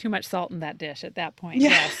have way too much salt in that dish at that point. Yeah.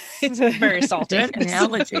 Yes. It's very salty. Good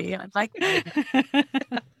analogy. I like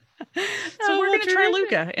that. So we're going to try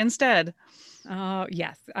Luca instead. Oh,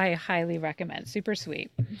 yes. I highly recommend. Super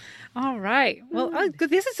sweet. All right. Well,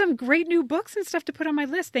 this is some great new books and stuff to put on my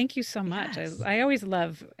list. Thank you so much. Yes. I always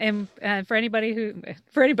love, and for anybody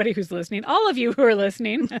who's listening, all of you who are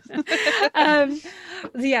listening,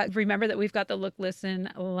 remember that we've got the Look,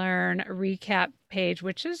 Listen, Learn recap page,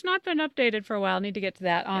 which has not been updated for a while. Need to get to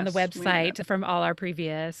that on the website from all our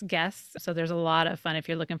previous guests. So there's a lot of fun if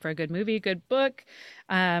you're looking for a good movie, good book,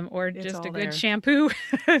 or It's just all a good there. shampoo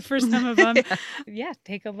for some of them. Yeah. Yeah,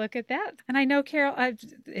 take a look at that. And I know, Carol,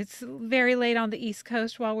 it's very late on the East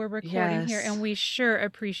Coast while we're recording here, Yes. and we sure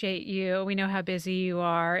appreciate you. We know how busy you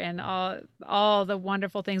are and all the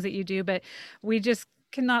wonderful things that you do, but we just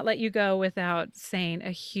cannot let you go without saying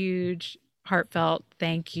a huge heartfelt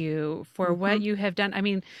thank you for what Mhm. you have done. I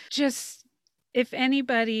mean, just if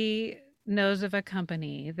anybody knows of a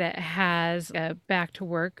company that has a back to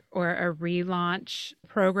work or a relaunch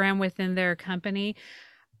program within their company,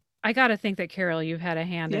 I got to think that, Carol, you've had a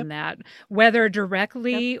hand Yep. in that, whether Yep.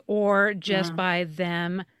 directly or just Yeah. by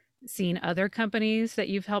them seeing other companies that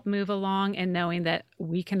you've helped move along and knowing that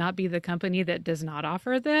we cannot be the company that does not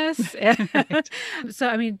offer this. Right. So,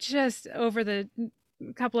 I mean, just over the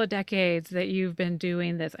couple of decades that you've been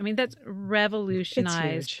doing this, I mean, that's It's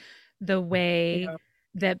revolutionized huge. the way Yeah.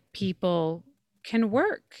 that people can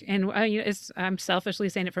work. And I'm selfishly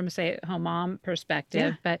saying it from a stay-at-home mom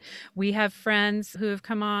perspective, Yeah. but we have friends who have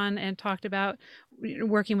come on and talked about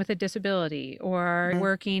working with a disability or Mhm.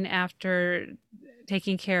 working after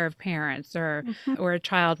taking care of parents Mhm. or a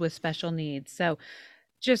child with special needs. So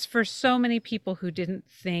just for so many people who didn't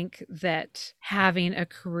think that having a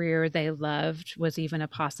career they loved was even a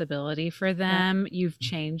possibility for them, you've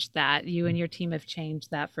changed that. You and your team have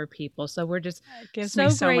changed that for people. So we're just It gives me so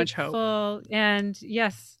so much hope. grateful. And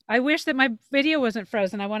yes, I wish that my video wasn't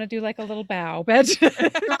frozen. I want to do like a little bow, but just Aw.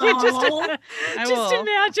 I just will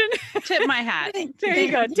imagine. tip my hat. There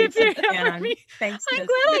you go. Thank Tip your hat for Suzanne. me. Thanks, I'm glad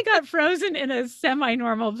I got frozen in a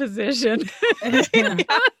semi-normal position. Miss.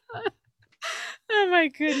 Oh my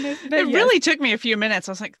goodness. But It yes, really took me a few minutes.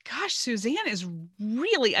 I was like, gosh, Suzanne is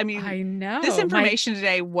really, I mean, I know. this My- information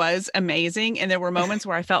today was amazing. And there were moments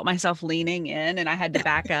where I felt myself leaning in and I had to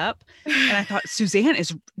back up. And I thought, Suzanne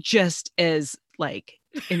is just as like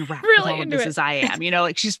enwrapped with Really all of into this it. as I am,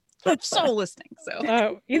 like she's so listening. So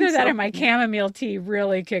Oh, either that so or my funny. chamomile tea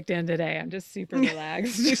really kicked in today. I'm just super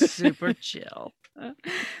relaxed. she's super chill.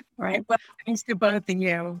 Right. Well, thanks to both of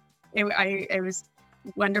you. It was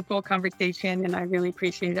a wonderful conversation, and I really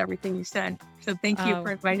appreciated everything you said. So thank you Oh.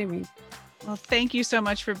 for inviting me. Well, thank you so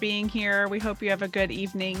much for being here. We hope you have a good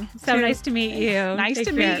evening. So nice to meet you. Nice Take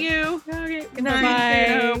to care. meet you. Okay. Good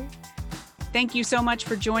night. Bye-bye. Thank you so much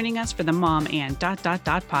for joining us for the Mom and ...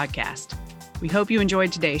 podcast. We hope you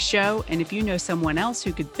enjoyed today's show, and if you know someone else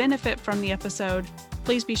who could benefit from the episode,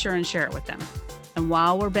 please be sure and share it with them. And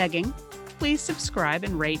while we're begging, please subscribe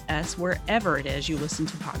and rate us wherever it is you listen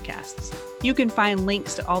to podcasts. You can find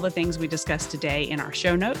links to all the things we discussed today in our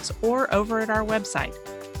show notes or over at our website,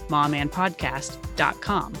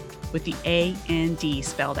 momandpodcast.com, with the A-N-D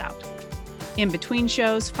spelled out. In between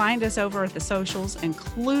shows, find us over at the socials,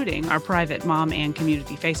 including our private Mom and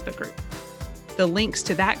Community Facebook group. The links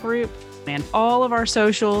to that group and all of our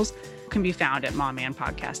socials can be found at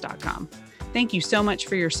momandpodcast.com. Thank you so much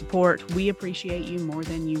for your support. We appreciate you more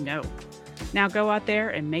than you know. Now go out there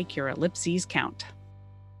and make your ellipses count.